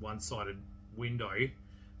this one-sided window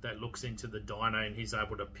that looks into the diner, and he's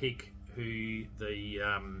able to pick who the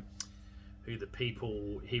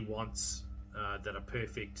people he wants that are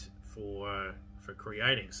perfect for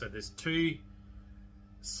creating. So there's two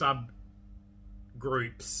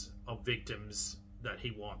subgroups of victims that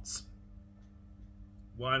he wants.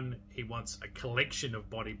 One, he wants a collection of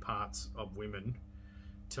body parts of women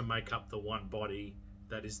to make up the one body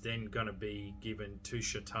that is then going to be given to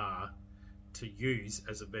Shatar to use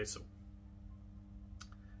as a vessel.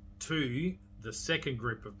 2, the second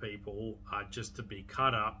group of people are just to be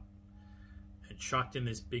cut up and chucked in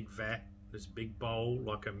this big vat, this big bowl,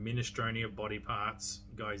 like a minestrone of body parts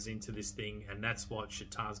goes into this thing, and that's what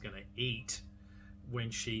Shatar's going to eat when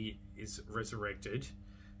she is resurrected,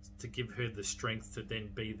 to give her the strength to then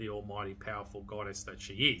be the almighty powerful goddess that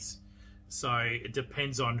she is. So it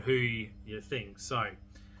depends on who you think. So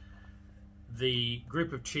the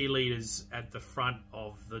group of cheerleaders at the front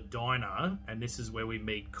of the diner, and this is where we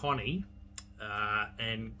meet Connie,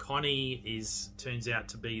 and Connie turns out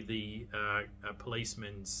to be a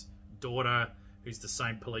policeman's daughter, who's the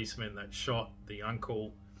same policeman that shot the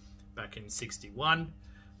uncle back in '61.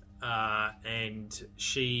 And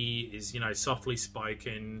she is, softly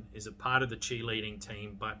spoken, is a part of the cheerleading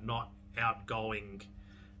team, but not outgoing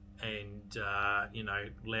and,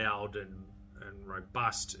 loud and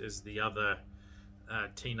robust as the other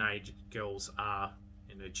teenage girls are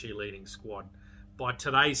in her cheerleading squad. By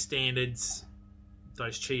today's standards,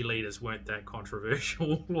 those cheerleaders weren't that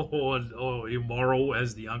controversial or immoral,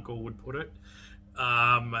 as the uncle would put it.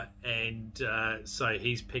 So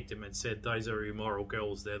he's picked them and said, those are immoral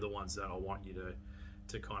girls, they're the ones that I want you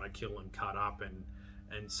to kind of kill and cut up,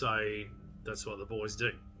 and so that's what the boys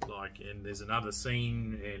do. And there's another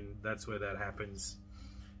scene, and that's where that happens,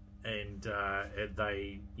 and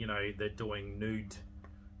they, they're doing nude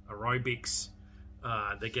aerobics.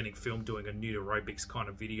 They're getting filmed doing a nude aerobics kind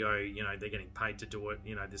of video. They're getting paid to do it,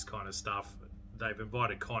 this kind of stuff. They've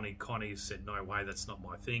invited Connie. Connie said, no way, that's not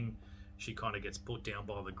my thing. She kind of gets put down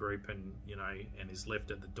by the group and is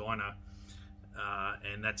left at the diner.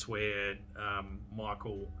 And that's where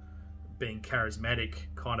Michael, being charismatic,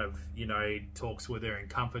 kind of, talks with her and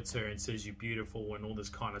comforts her and says, you're beautiful and all this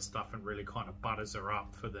kind of stuff, and really kind of butters her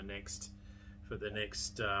up for the next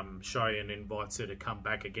show, and invites her to come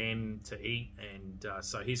back again to eat. And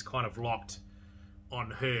so he's kind of locked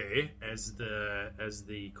on her as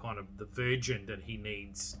the kind of the virgin that he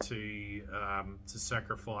needs to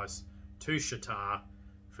sacrifice to Shatar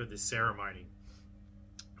for this ceremony.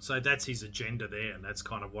 So that's his agenda there, and that's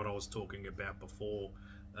kind of what I was talking about before.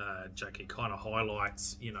 Jackie kind of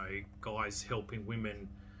highlights, guys helping women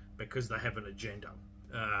because they have an agenda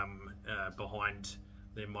behind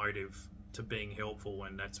their motive to being helpful,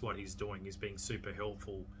 and that's what he's doing. He's being super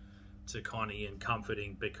helpful to Connie and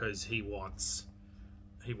comforting because he wants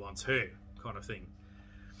her, kind of thing.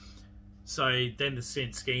 So then the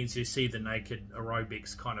scene schemes, you see the naked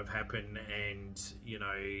aerobics kind of happen, and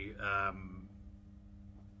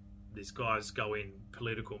these guys go in,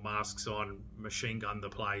 political masks on, machine gun the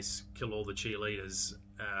place, kill all the cheerleaders,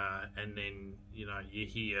 and then you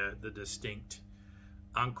hear the distinct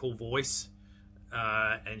uncle voice,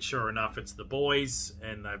 and sure enough, it's the boys,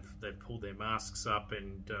 and they've pulled their masks up,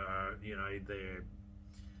 and they're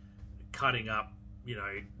cutting up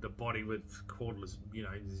the body with cordless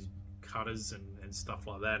cutters and stuff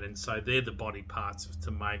like that, and so they're the body parts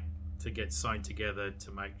to get sewn together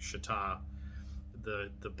to make Shatar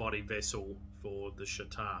the body vessel for the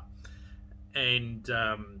Shatar. And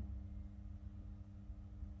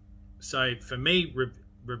so for me,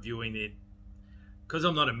 reviewing it, because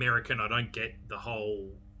I'm not American, I don't get the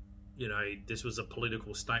whole this was a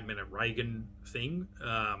political statement at Reagan thing.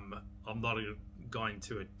 I'm not going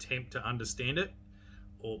to attempt to understand it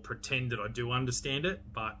or pretend that I do understand it,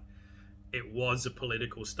 but it was a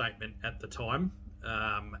political statement at the time,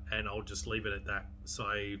 and I'll just leave it at that. So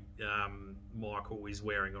Michael is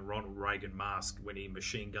wearing a Ronald Reagan mask when he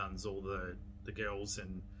machine guns all the girls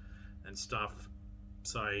and stuff.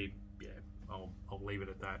 So yeah, I'll leave it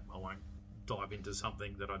at that. I won't dive into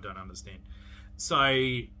something that I don't understand. So,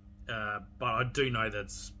 but I do know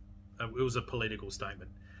it was a political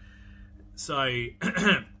statement. So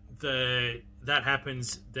that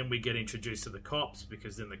happens, then we get introduced to the cops,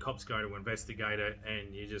 because then the cops go to investigate it,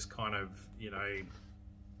 and you just kind of,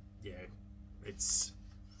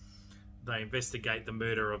 they investigate the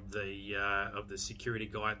murder of the security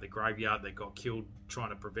guy at the graveyard that got killed trying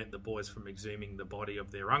to prevent the boys from exhuming the body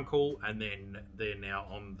of their uncle, and then they're now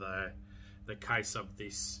on the case of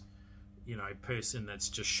this, person that's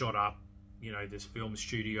just shot up, this film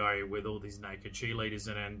studio with all these naked cheerleaders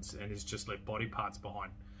in it, and has just left body parts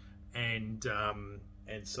behind. And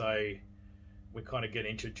so we kind of get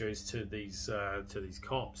introduced to these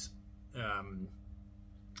cops, and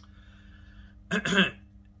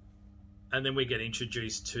then we get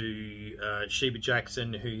introduced to Sheba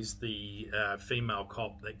Jackson, who's the female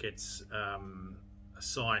cop that gets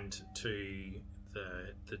assigned to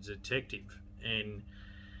the detective, and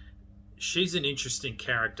she's an interesting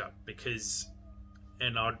character because,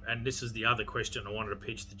 and this is the other question I wanted to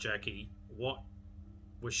pitch to Jackie. What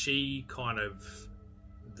was she kind of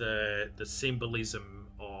the symbolism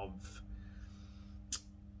of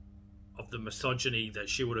the misogyny that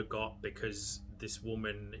she would have got because this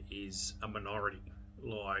woman is a minority?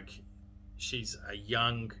 Like, she's a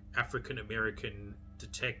young African-American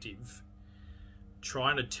detective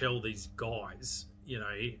trying to tell these guys, you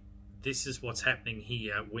know, this is what's happening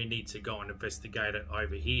here, we need to go and investigate it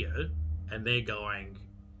over here. And they're going,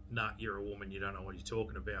 nah, you're a woman, you don't know what you're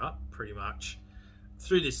talking about, pretty much,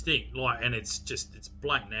 through this thing. Like, and it's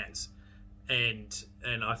blatant as. And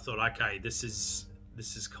I thought, okay, this is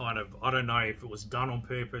kind of, I don't know if it was done on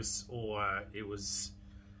purpose or it was,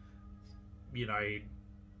 you know,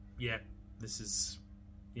 yeah, this is,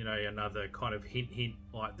 you know, another kind of hint,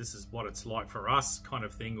 like this is what it's like for us kind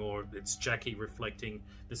of thing, or it's Jackie reflecting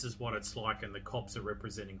this is what it's like, and the cops are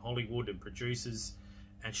representing Hollywood and producers,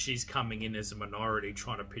 and she's coming in as a minority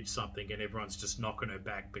trying to pitch something, and everyone's just knocking her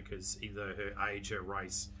back because either her age, her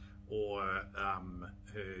race, or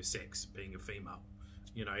her sex, being a female,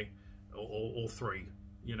 you know, or all three,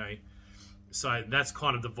 you know. So that's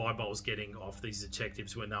kind of the vibe I was getting off these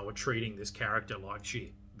detectives when they were treating this character like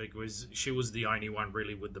shit, because she was the only one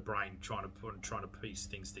really with the brain trying to piece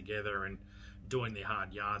things together and doing the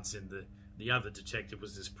hard yards, and the other detective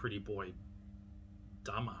was this pretty boy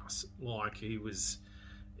dumbass. Like, he's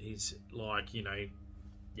like, you know,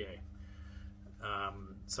 yeah.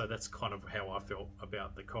 So that's kind of how I felt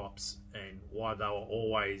about the cops and why they were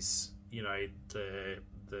always, you know,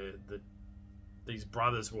 these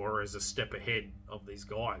brothers were as a step ahead of these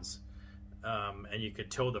guys, and you could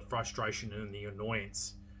tell the frustration and the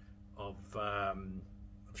annoyance of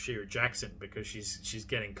Shira Jackson, because she's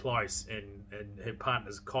getting close and her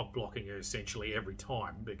partner's cock blocking her essentially every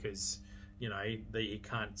time, because, you know, you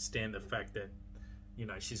can't stand the fact that, you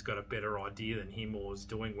know, she's got a better idea than him or is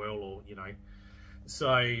doing well, or, you know.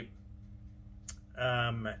 So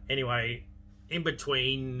anyway, in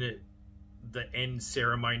between the end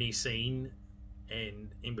ceremony scene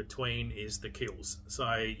and in between is the kills.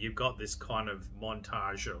 So you've got this kind of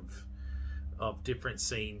montage of different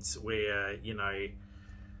scenes where, you know,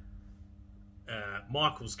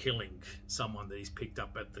 Michael's killing someone that he's picked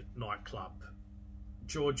up at the nightclub.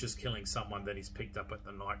 George is killing someone that he's picked up at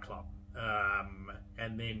the nightclub.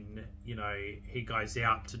 And then, you know, he goes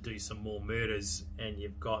out to do some more murders, and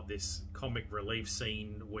you've got this comic relief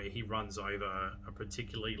scene where he runs over a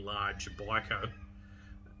particularly large biker,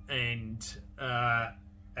 and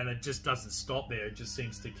it just doesn't stop there. It just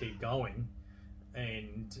seems to keep going,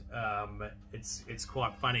 and it's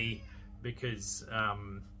quite funny because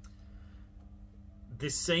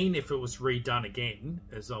this scene, if it was redone again,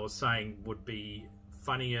 as I was saying, would be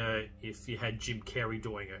funnier if you had Jim Carrey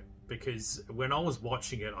doing it. Because when I was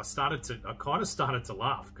watching it, I kind of started to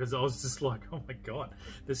laugh, because I was just like, oh my god,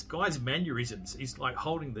 this guy's mannerisms. He's like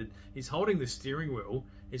holding the steering wheel.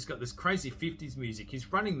 He's got this crazy 50s music.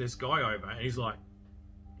 He's running this guy over, and he's like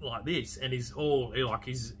this, and he's all like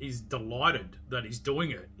he's delighted that he's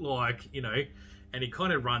doing it, like, you know. And he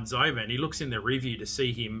kind of runs over, and he looks in the review to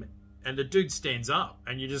see him, and the dude stands up,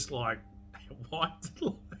 and you're just like, what?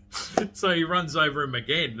 So he runs over him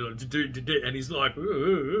again, and he's like,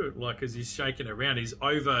 as he's shaking around. He's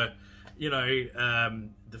over, you know,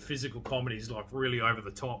 the physical comedy is like really over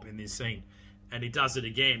the top in this scene. And he does it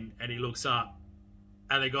again, and he looks up,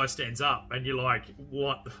 and the guy stands up, and you're like,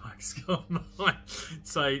 what the fuck's going on?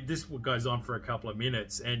 So this goes on for a couple of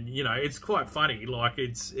minutes, and, you know, it's quite funny. Like,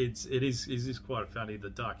 it is quite funny, the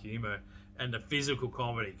dark humor and the physical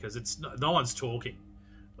comedy, because no one's talking.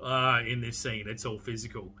 In this scene, it's all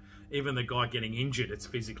physical. Even the guy getting injured, it's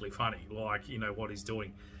physically funny, like, you know, what he's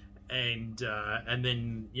doing. And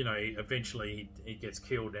then, you know, eventually he gets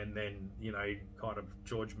killed, and then, you know, kind of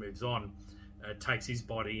George moves on, takes his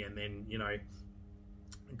body, and then, you know,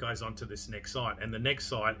 goes on to this next site. And the next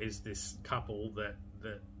site is this couple that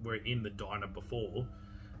were in the diner before,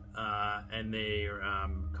 and they're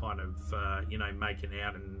kind of, you know, making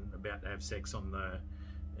out and about to have sex on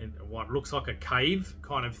in what looks like a cave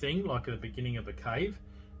kind of thing, like at the beginning of a cave.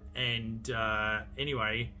 And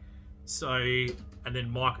anyway, so, and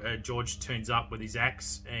then George turns up with his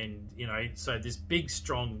axe, and, you know, so this big,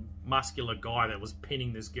 strong, muscular guy that was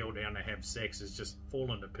pinning this girl down to have sex is just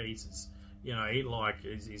fallen to pieces. You know, like,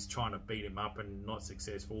 he's trying to beat him up and not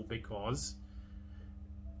successful because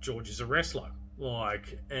George is a wrestler.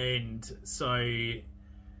 Like, and so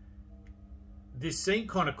this scene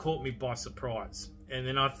kind of caught me by surprise. And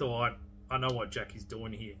then I thought, I know what Jackie's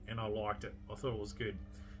doing here, and I liked it. I thought it was good.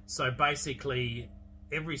 So basically,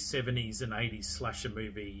 every 70s and 80s slasher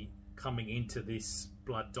movie coming into this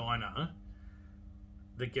blood diner.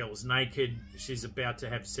 The girl's naked. She's about to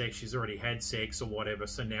have sex. She's already had sex or whatever.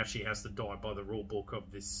 So now she has to die by the rule book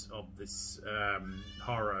of this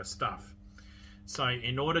horror stuff. So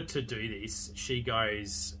in order to do this, she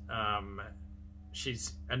goes.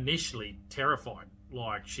 She's initially terrified.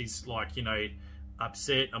 Like she's like, you know,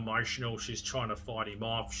 upset, emotional. She's trying to fight him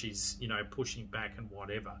off. She's, you know, pushing back and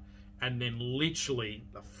whatever. And then literally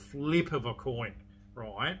the flip of a coin,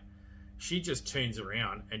 right? She just turns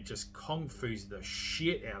around and just kung fu's the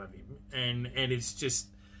shit out of him. And it's just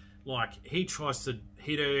like he tries to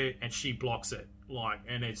hit her and she blocks it. Like,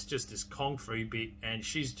 and it's just this kung fu bit and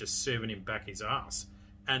she's just serving him back his ass.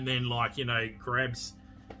 And then, like, you know, grabs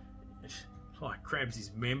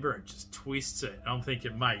his member and just twists it. I'm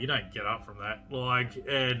thinking, mate, you don't get up from that. Like,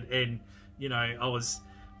 and you know, I was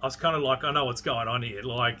kind of like, I know what's going on here.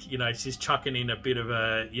 Like, you know, she's chucking in a bit of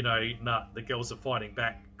a, you know, nah, the girls are fighting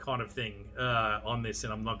back kind of thing on this,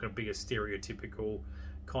 and I'm not going to be a stereotypical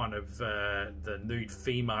kind of the nude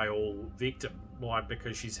female victim, like,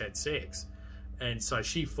 because she's had sex. And so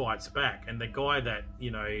she fights back, and the guy that, you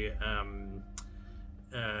know,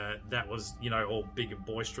 that was, you know, all big and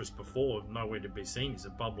boisterous before, nowhere to be seen. He's a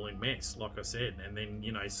bubbling mess, like I said. And then,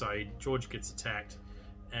 you know, so George gets attacked,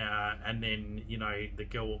 and then, you know, the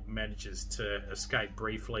girl manages to escape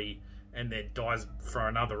briefly and then dies for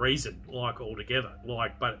another reason, like, altogether,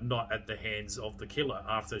 like, but not at the hands of the killer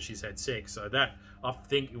after she's had sex. So that, I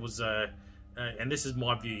think it was and this is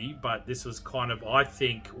my view, but this was kind of, I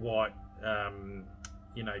think, what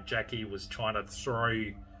you know, Jackie was trying to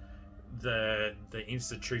throw the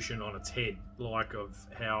institution on its head, like, of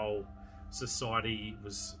how society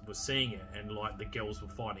was seeing it, and like the girls were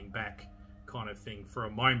fighting back kind of thing for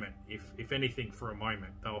a moment. If anything, for a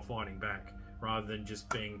moment they were fighting back rather than just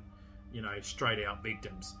being, you know, straight out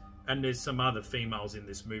victims. And there's some other females in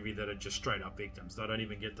this movie that are just straight up victims. They don't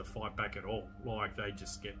even get to fight back at all. Like, they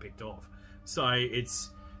just get picked off. So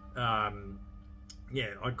it's yeah,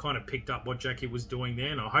 I kind of picked up what Jackie was doing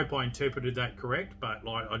there, and I hope I interpreted that correct, but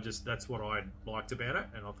like, that's what I liked about it,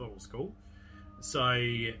 and I thought it was cool. So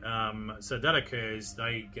so that occurs.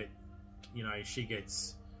 They get, you know, she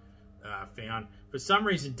gets found. For some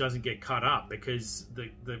reason doesn't get cut up, because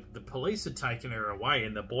the police are taking her away,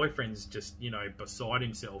 and the boyfriend's just, you know, beside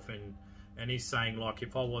himself, and he's saying, like,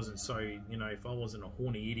 if I wasn't so, you know, if I wasn't a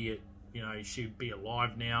horny idiot, you know, she'd be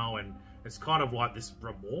alive now. And it's kind of like this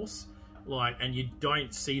remorse, like, and you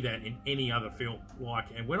don't see that in any other film. Like,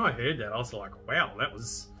 and when I heard that, I was like, wow, that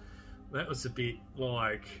was a bit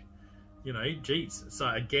like, you know, geez. So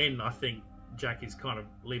again, I think Jackie's kind of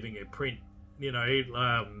leaving her print, you know,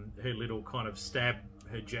 her little kind of stab,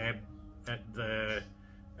 her jab at the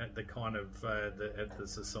kind of at the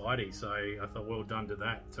society. So I thought, well done to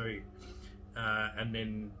that too. And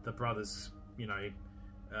then the brothers, you know,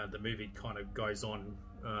 the movie kind of goes on,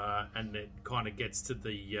 and it kind of gets to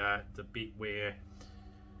the bit where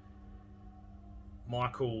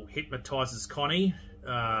Michael hypnotizes Connie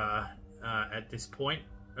at this point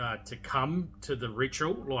to come to the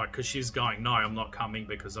ritual, like, because she's going, no, I'm not coming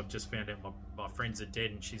because I've just found out my friends are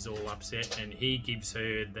dead, and she's all upset. And he gives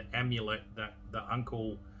her the amulet that the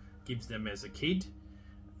uncle gives them as a kid,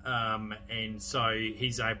 and so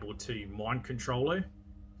he's able to mind control her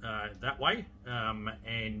that way.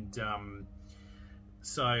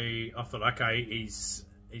 So I thought, okay, he's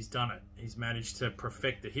done it. He's managed to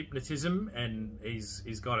perfect the hypnotism, and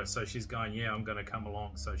he's got it. So she's going, yeah, I'm going to come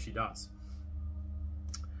along. So she does.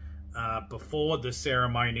 Before the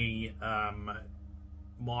ceremony,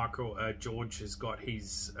 George has got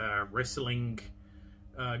his wrestling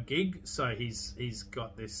gig. So he's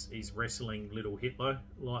got this, he's wrestling little Hitler,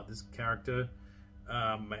 like this character,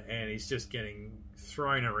 and he's just getting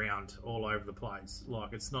thrown around all over the place.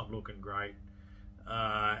 Like, it's not looking great.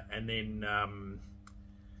 And then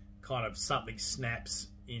kind of something snaps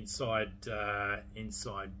inside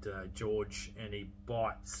George, and he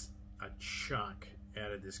bites a chunk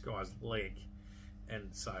out of this guy's leg. And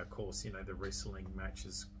so, of course, you know, the wrestling match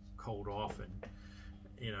is called off, and,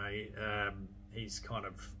 you know, he's kind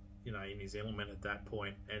of, you know, in his element at that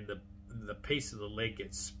point, and the piece of the leg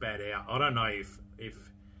gets spat out. I don't know if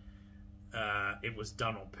it was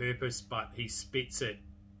done on purpose, but he spits it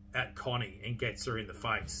at Connie and gets her in the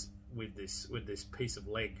face with this piece of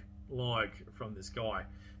leg, like, from this guy.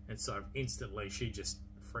 And so instantly she just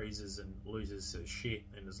freezes and loses her shit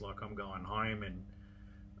and is like, I'm going home, and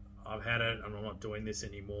I've had it, and I'm not doing this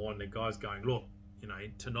anymore. And the guy's going, look, you know,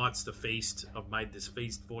 tonight's the feast. I've made this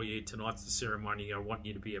feast for you. Tonight's the ceremony. I want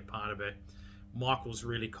you to be a part of it. Michael's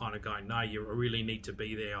really kind of going, no, you really need to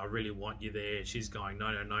be there. I really want you there. She's going,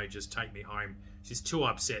 no, no, no, just take me home. She's too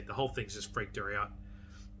upset. The whole thing's just freaked her out.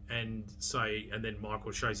 And so, and then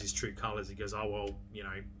Michael shows his true colours. He goes, oh, well, you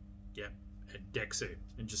know, yeah, and decks her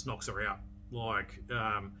and just knocks her out. Like,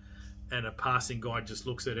 and a passing guy just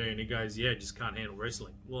looks at her and he goes, yeah, just can't handle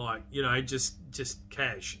wrestling. Like, you know, just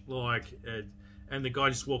cash. Like, and the guy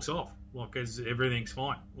just walks off. Like, because everything's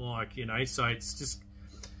fine. Like, you know, so it's just,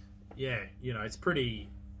 yeah, you know, it's pretty,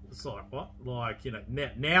 it's like, what? Like, you know,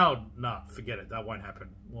 now, no, forget it. That won't happen.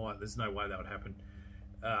 Like, there's no way that would happen.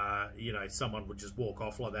 You know, someone would just walk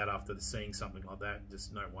off like that after seeing something like that.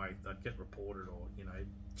 Just no way. They'd get reported or, you know,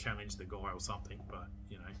 challenge the guy or something. But,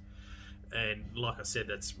 you know, and like I said,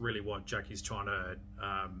 that's really what Jackie's trying to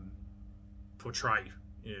portray,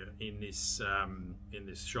 you know, in this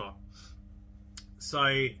shot.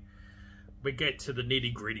 So we get to the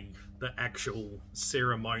nitty gritty, the actual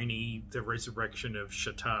ceremony, the resurrection of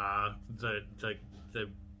Shatar,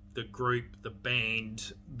 the group, the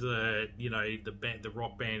band, you know, the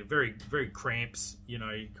rock band, very Cramps, you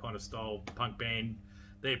know, kind of style punk band.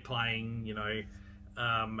 They're playing, you know,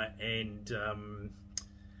 and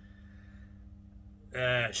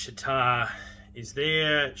Shatar is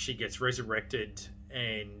there. She gets resurrected,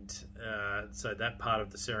 and so that part of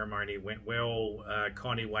the ceremony went well.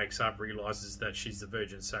 Connie wakes up, realizes that she's the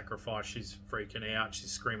virgin sacrifice. She's freaking out.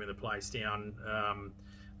 She's screaming the place down.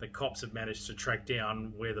 The cops have managed to track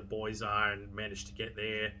down where the boys are and managed to get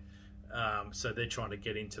there. So they're trying to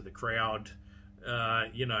get into the crowd,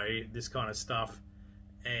 you know, this kind of stuff.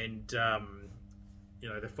 And, you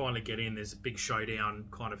know, they finally get in. There's a big showdown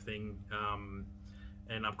kind of thing.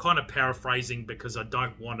 And I'm kind of paraphrasing because I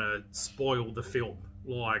don't want to spoil the film.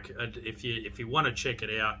 Like, if you want to check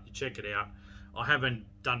it out, you check it out. I haven't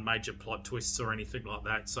done major plot twists or anything like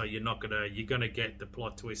that, so you're gonna get the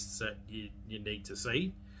plot twists that you need to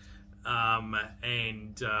see, and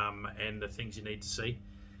the things you need to see.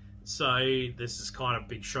 So this is kind of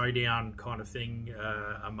big showdown kind of thing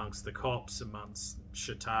amongst the cops, amongst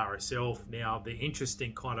Shatar herself. Now the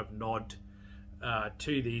interesting kind of nod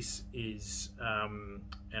to this is,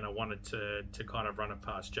 and I wanted to kind of run it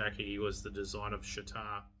past Jackie, was the design of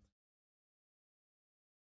Shatar,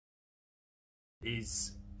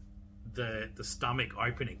 is the stomach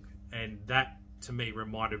opening, and that to me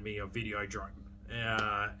reminded me of Videodrome,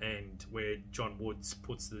 and where John Woods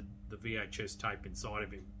puts the VHS tape inside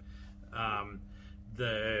of him.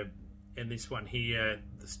 In this one here,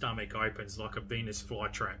 the stomach opens like a Venus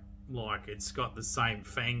flytrap. Like, it's got the same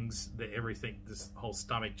fangs, everything, this whole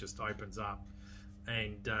stomach just opens up.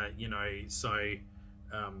 And, you know, so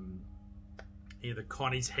either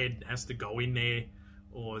Connie's head has to go in there,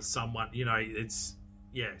 or someone, you know, it's,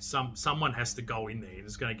 yeah, someone has to go in there.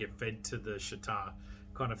 It's going to get fed to the Shatar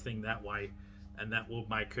kind of thing that way, and that will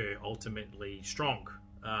make her ultimately strong.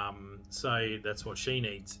 So that's what she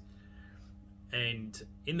needs. And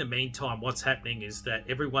in the meantime, what's happening is that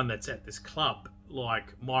everyone that's at this club,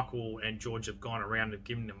 like Michael and George, have gone around and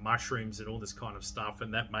given them mushrooms and all this kind of stuff,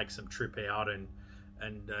 and that makes them trip out and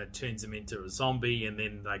turns them into a zombie, and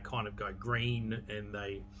then they kind of go green, and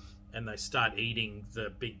they start eating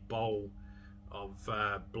the big bowl of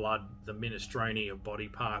blood, the minestrone of body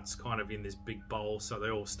parts, kind of in this big bowl. So they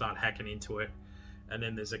all start hacking into it, and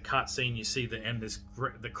then there's a cut scene. You see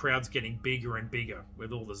the crowd's getting bigger and bigger,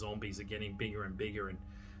 with all the zombies are getting bigger and bigger, and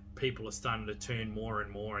people are starting to turn more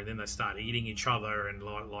and more, and then they start eating each other, and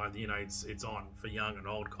like you know, it's on for young and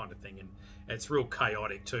old kind of thing. And it's real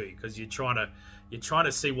chaotic too, because you're trying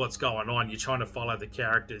to see what's going on. You're trying to follow the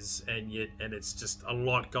characters, and it's just a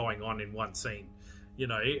lot going on in one scene, you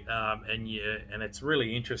know. And it's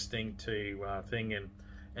really interesting to thing.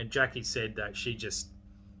 And Jackie said that she just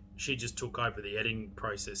took over the editing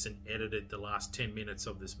process and edited the last 10 minutes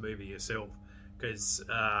of this movie herself, because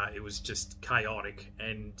it was just chaotic,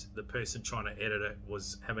 and the person trying to edit it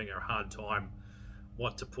was having a hard time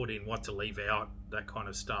what to put in, what to leave out, that kind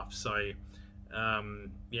of stuff. So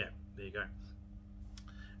yeah, there you go.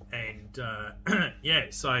 And yeah,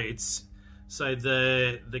 so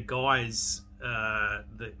the guys,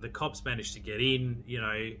 the cops managed to get in, you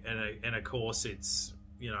know, and of course it's,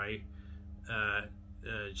 you know,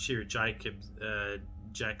 Shira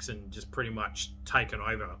Jackson just pretty much taken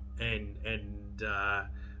over and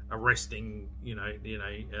arresting,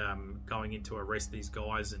 going in to arrest these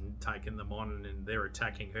guys and taking them on, and they're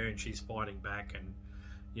attacking her, and she's fighting back, and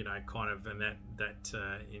kind of, and that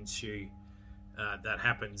ensue, that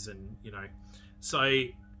happens, and so,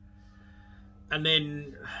 and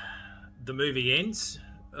then the movie ends,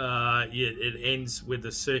 it ends with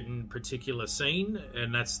a certain particular scene,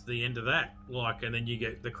 and that's the end of that. Like, and then you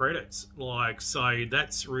get the credits. Like, so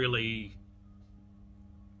that's really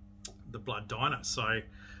the Blood Diner. So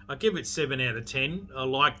I give it 7 out of 10. I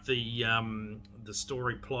like the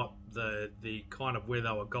story plot, the kind of where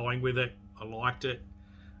they were going with it. I liked it.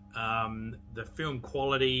 The film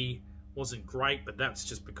quality wasn't great, but that's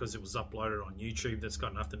just because it was uploaded on YouTube. That's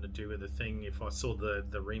got nothing to do with the thing. If I saw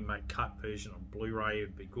the remake cut version on Blu-ray,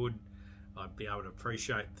 it'd be good. I'd be able to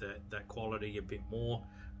appreciate that quality a bit more.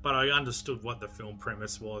 But I understood what the film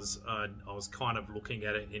premise was. I was kind of looking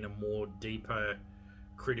at it in a more deeper,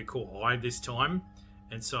 critical eye this time,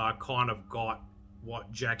 and so I kind of got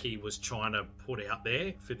what Jackie was trying to put out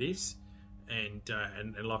there for this, and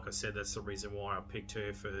like I said, that's the reason why I picked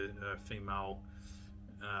her for female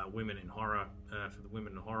women in horror for the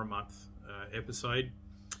Women in Horror Month episode.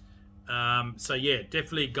 So yeah,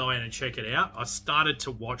 definitely go in and check it out. I started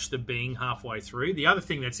to watch The Being halfway through. The other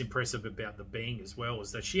thing that's impressive about The Being as well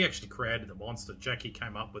is that she actually created the monster. Jackie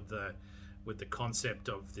came up with the concept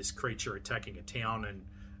of this creature attacking a town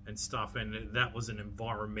and stuff, and that was an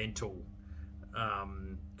environmental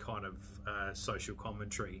kind of social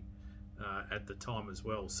commentary at the time as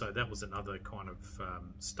well. So that was another kind of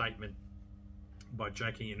statement by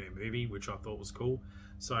Jackie in her movie, which I thought was cool.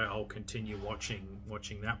 So I'll continue watching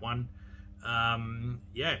that one.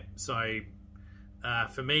 Yeah, so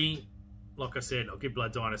for me, like I said, I'll give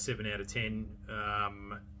Blood Diner 7 out of 10. I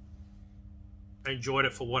enjoyed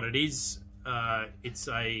it for what it is. It's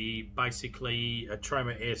basically a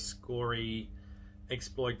Troma-esque, gory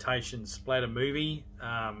exploitation splatter movie.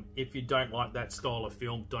 If you don't like that style of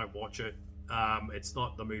film, don't watch it. It's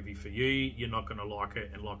not the movie for you. You're not going to like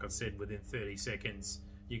it, and like I said, within 30 seconds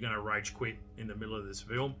you're going to rage quit in the middle of this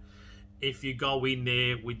film. If you go in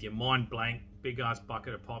there with your mind blank, big ass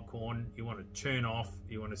bucket of popcorn, you want to turn off,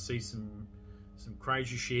 you want to see some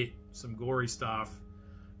crazy shit, some gory stuff,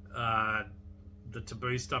 the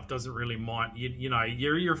taboo stuff doesn't really mind. You know,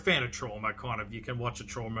 you're a fan of trauma, kind of. You can watch a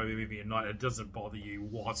trauma movie at night. It doesn't bother you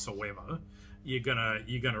whatsoever. You're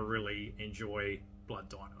gonna really enjoy Blood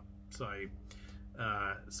Diner. So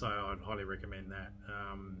I'd highly recommend that.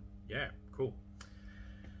 Yeah, cool.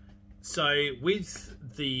 So with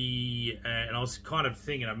the and I was kind of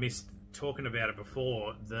thinking, I missed talking about it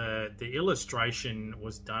before. The illustration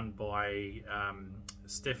was done by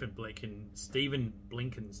Stephen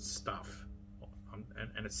Blinken's stuff.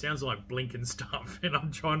 And it sounds like Blinken stuff, and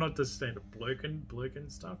I'm trying not to stand it.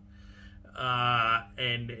 Blurkin stuff.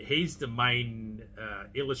 And he's the main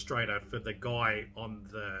illustrator for the guy on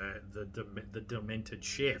the demented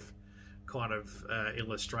chef kind of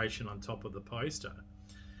illustration on top of the poster.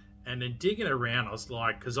 And then digging around, I was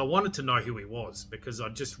like, because I wanted to know who he was, because I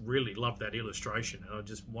just really loved that illustration, and I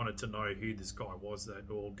just wanted to know who this guy was, that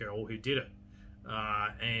or girl who did it.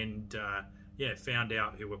 Yeah, found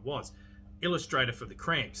out who it was. Illustrator for the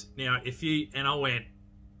Cramps. Now, and I went,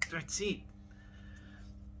 that's it.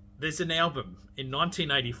 There's an album in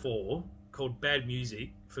 1984 called Bad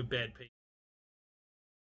Music for Bad People.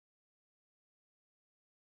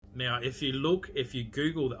 Now, if you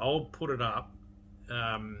Google, I'll put it up.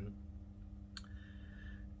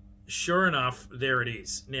 Sure enough, there it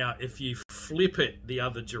is. Now, if you flip it the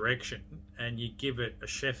other direction and you give it a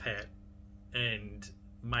chef hat and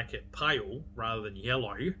make it pale rather than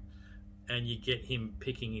yellow, and you get him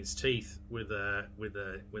picking his teeth with a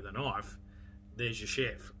knife, there's your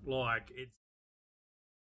chef. Like,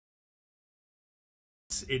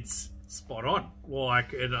 it's spot on.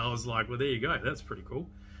 Like, and I was like, well, there you go. That's pretty cool.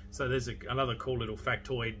 So there's another cool little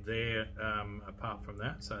factoid there. Apart from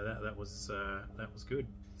that, so that was good.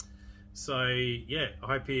 So yeah, I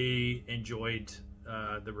hope you enjoyed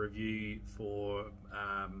the review for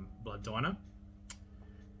Blood Diner.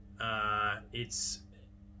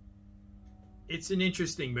 It's an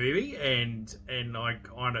interesting movie, and I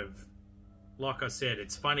kind of, like I said,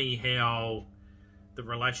 it's funny how the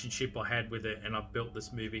relationship I had with it, and I've built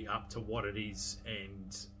this movie up to what it is,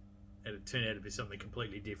 and it turned out to be something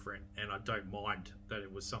completely different, and I don't mind that it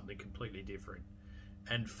was something completely different.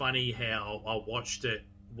 And funny how I watched it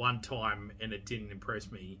one time and it didn't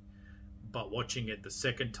impress me, but watching it the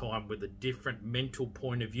second time with a different mental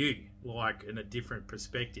point of view, like in a different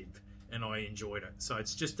perspective, and I enjoyed it. So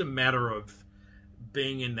it's just a matter of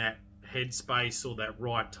being in that headspace or that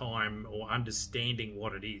right time, or understanding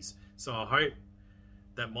what it is. So I hope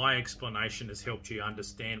that my explanation has helped you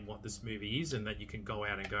understand what this movie is, and that you can go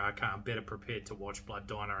out and go, okay, I'm better prepared to watch Blood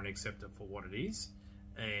Diner and accept it for what it is,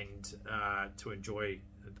 and to enjoy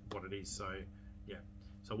what it is. So yeah,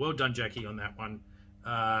 so well done, Jackie, on that one.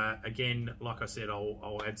 Again, like I said,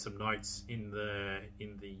 I'll add some notes in the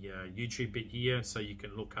YouTube bit here, so you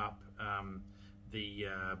can look up the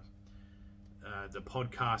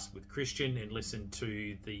podcast with Christian and listen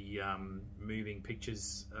to the Moving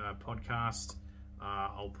Pictures podcast.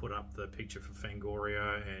 I'll put up the picture for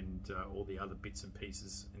Fangoria and all the other bits and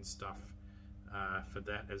pieces and stuff for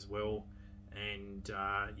that as well. And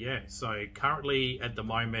yeah, so currently at the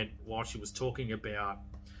moment, while she was talking about,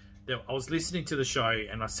 I was listening to the show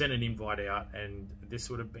and I sent an invite out, and this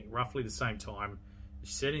would have been roughly the same time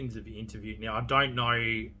she said in the interview. Now, I don't know,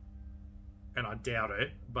 and I doubt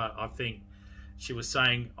it, but I think she was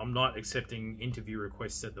saying, I'm not accepting interview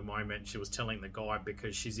requests at the moment. She was telling the guy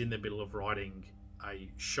because she's in the middle of writing a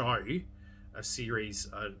show, a series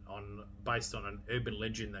based on an urban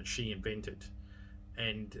legend that she invented.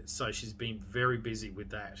 And so she's been very busy with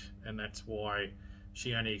that, and that's why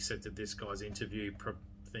she only accepted this guy's interview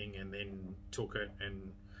thing and then took it.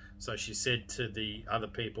 And so she said to the other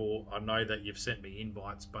people, I know that you've sent me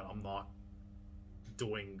invites, but I'm not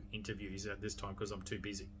doing interviews at this time because I'm too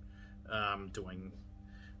busy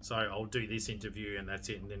so I'll do this interview and that's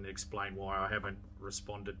it, and then explain why I haven't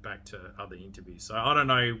responded back to other interviews. So I don't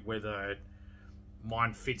know whether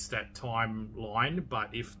mine fits that timeline, but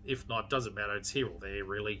if not, doesn't matter, it's here or there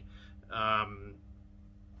really.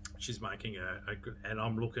 She's making a good, and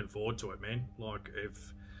I'm looking forward to it, man. Like,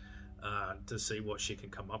 if to see what she can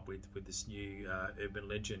come up with this new urban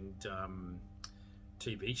legend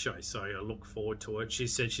TV show. So I look forward to it. She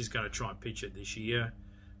said she's going to try and pitch it this year.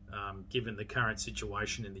 Given the current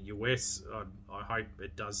situation in the US, I hope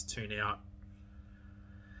it does turn out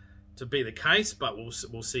to be the case, but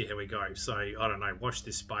we'll see how we go. So I don't know, watch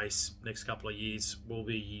this space. Next couple of years we'll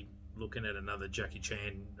be looking at another Jackie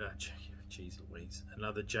Chan, geez Louise,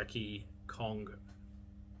 another Jackie Kong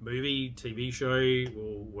movie, TV show.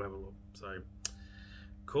 We'll have a look. So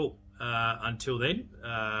cool. Until then,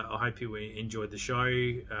 I hope you enjoyed the show.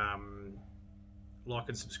 Like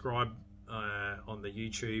and subscribe on the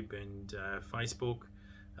YouTube and Facebook.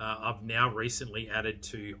 I've now recently added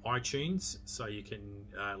to iTunes, so you can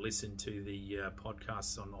listen to the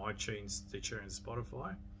podcasts on iTunes, Stitcher and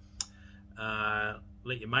Spotify.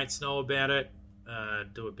 Let your mates know about it.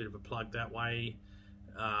 Do a bit of a plug that way.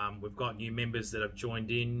 We've got new members that have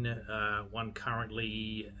joined in. One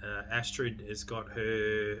currently, Astrid, has got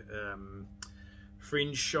her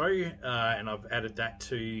Fringe show, and I've added that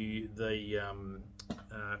to the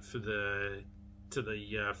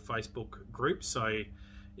Facebook group. So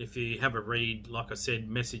if you have a read, like I said,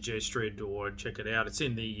 message Astrid or check it out. It's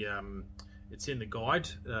in the guide,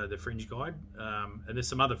 the Fringe guide, and there's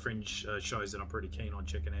some other Fringe shows that I'm pretty keen on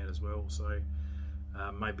checking out as well. So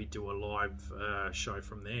maybe do a live show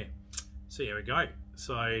from there. See how we go.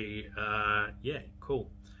 So yeah, cool.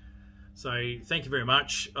 So thank you very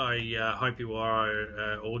much. I hope you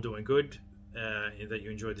are all doing good, that you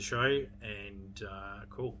enjoyed the show, and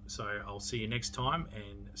cool. So I'll see you next time,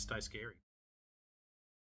 and stay scary.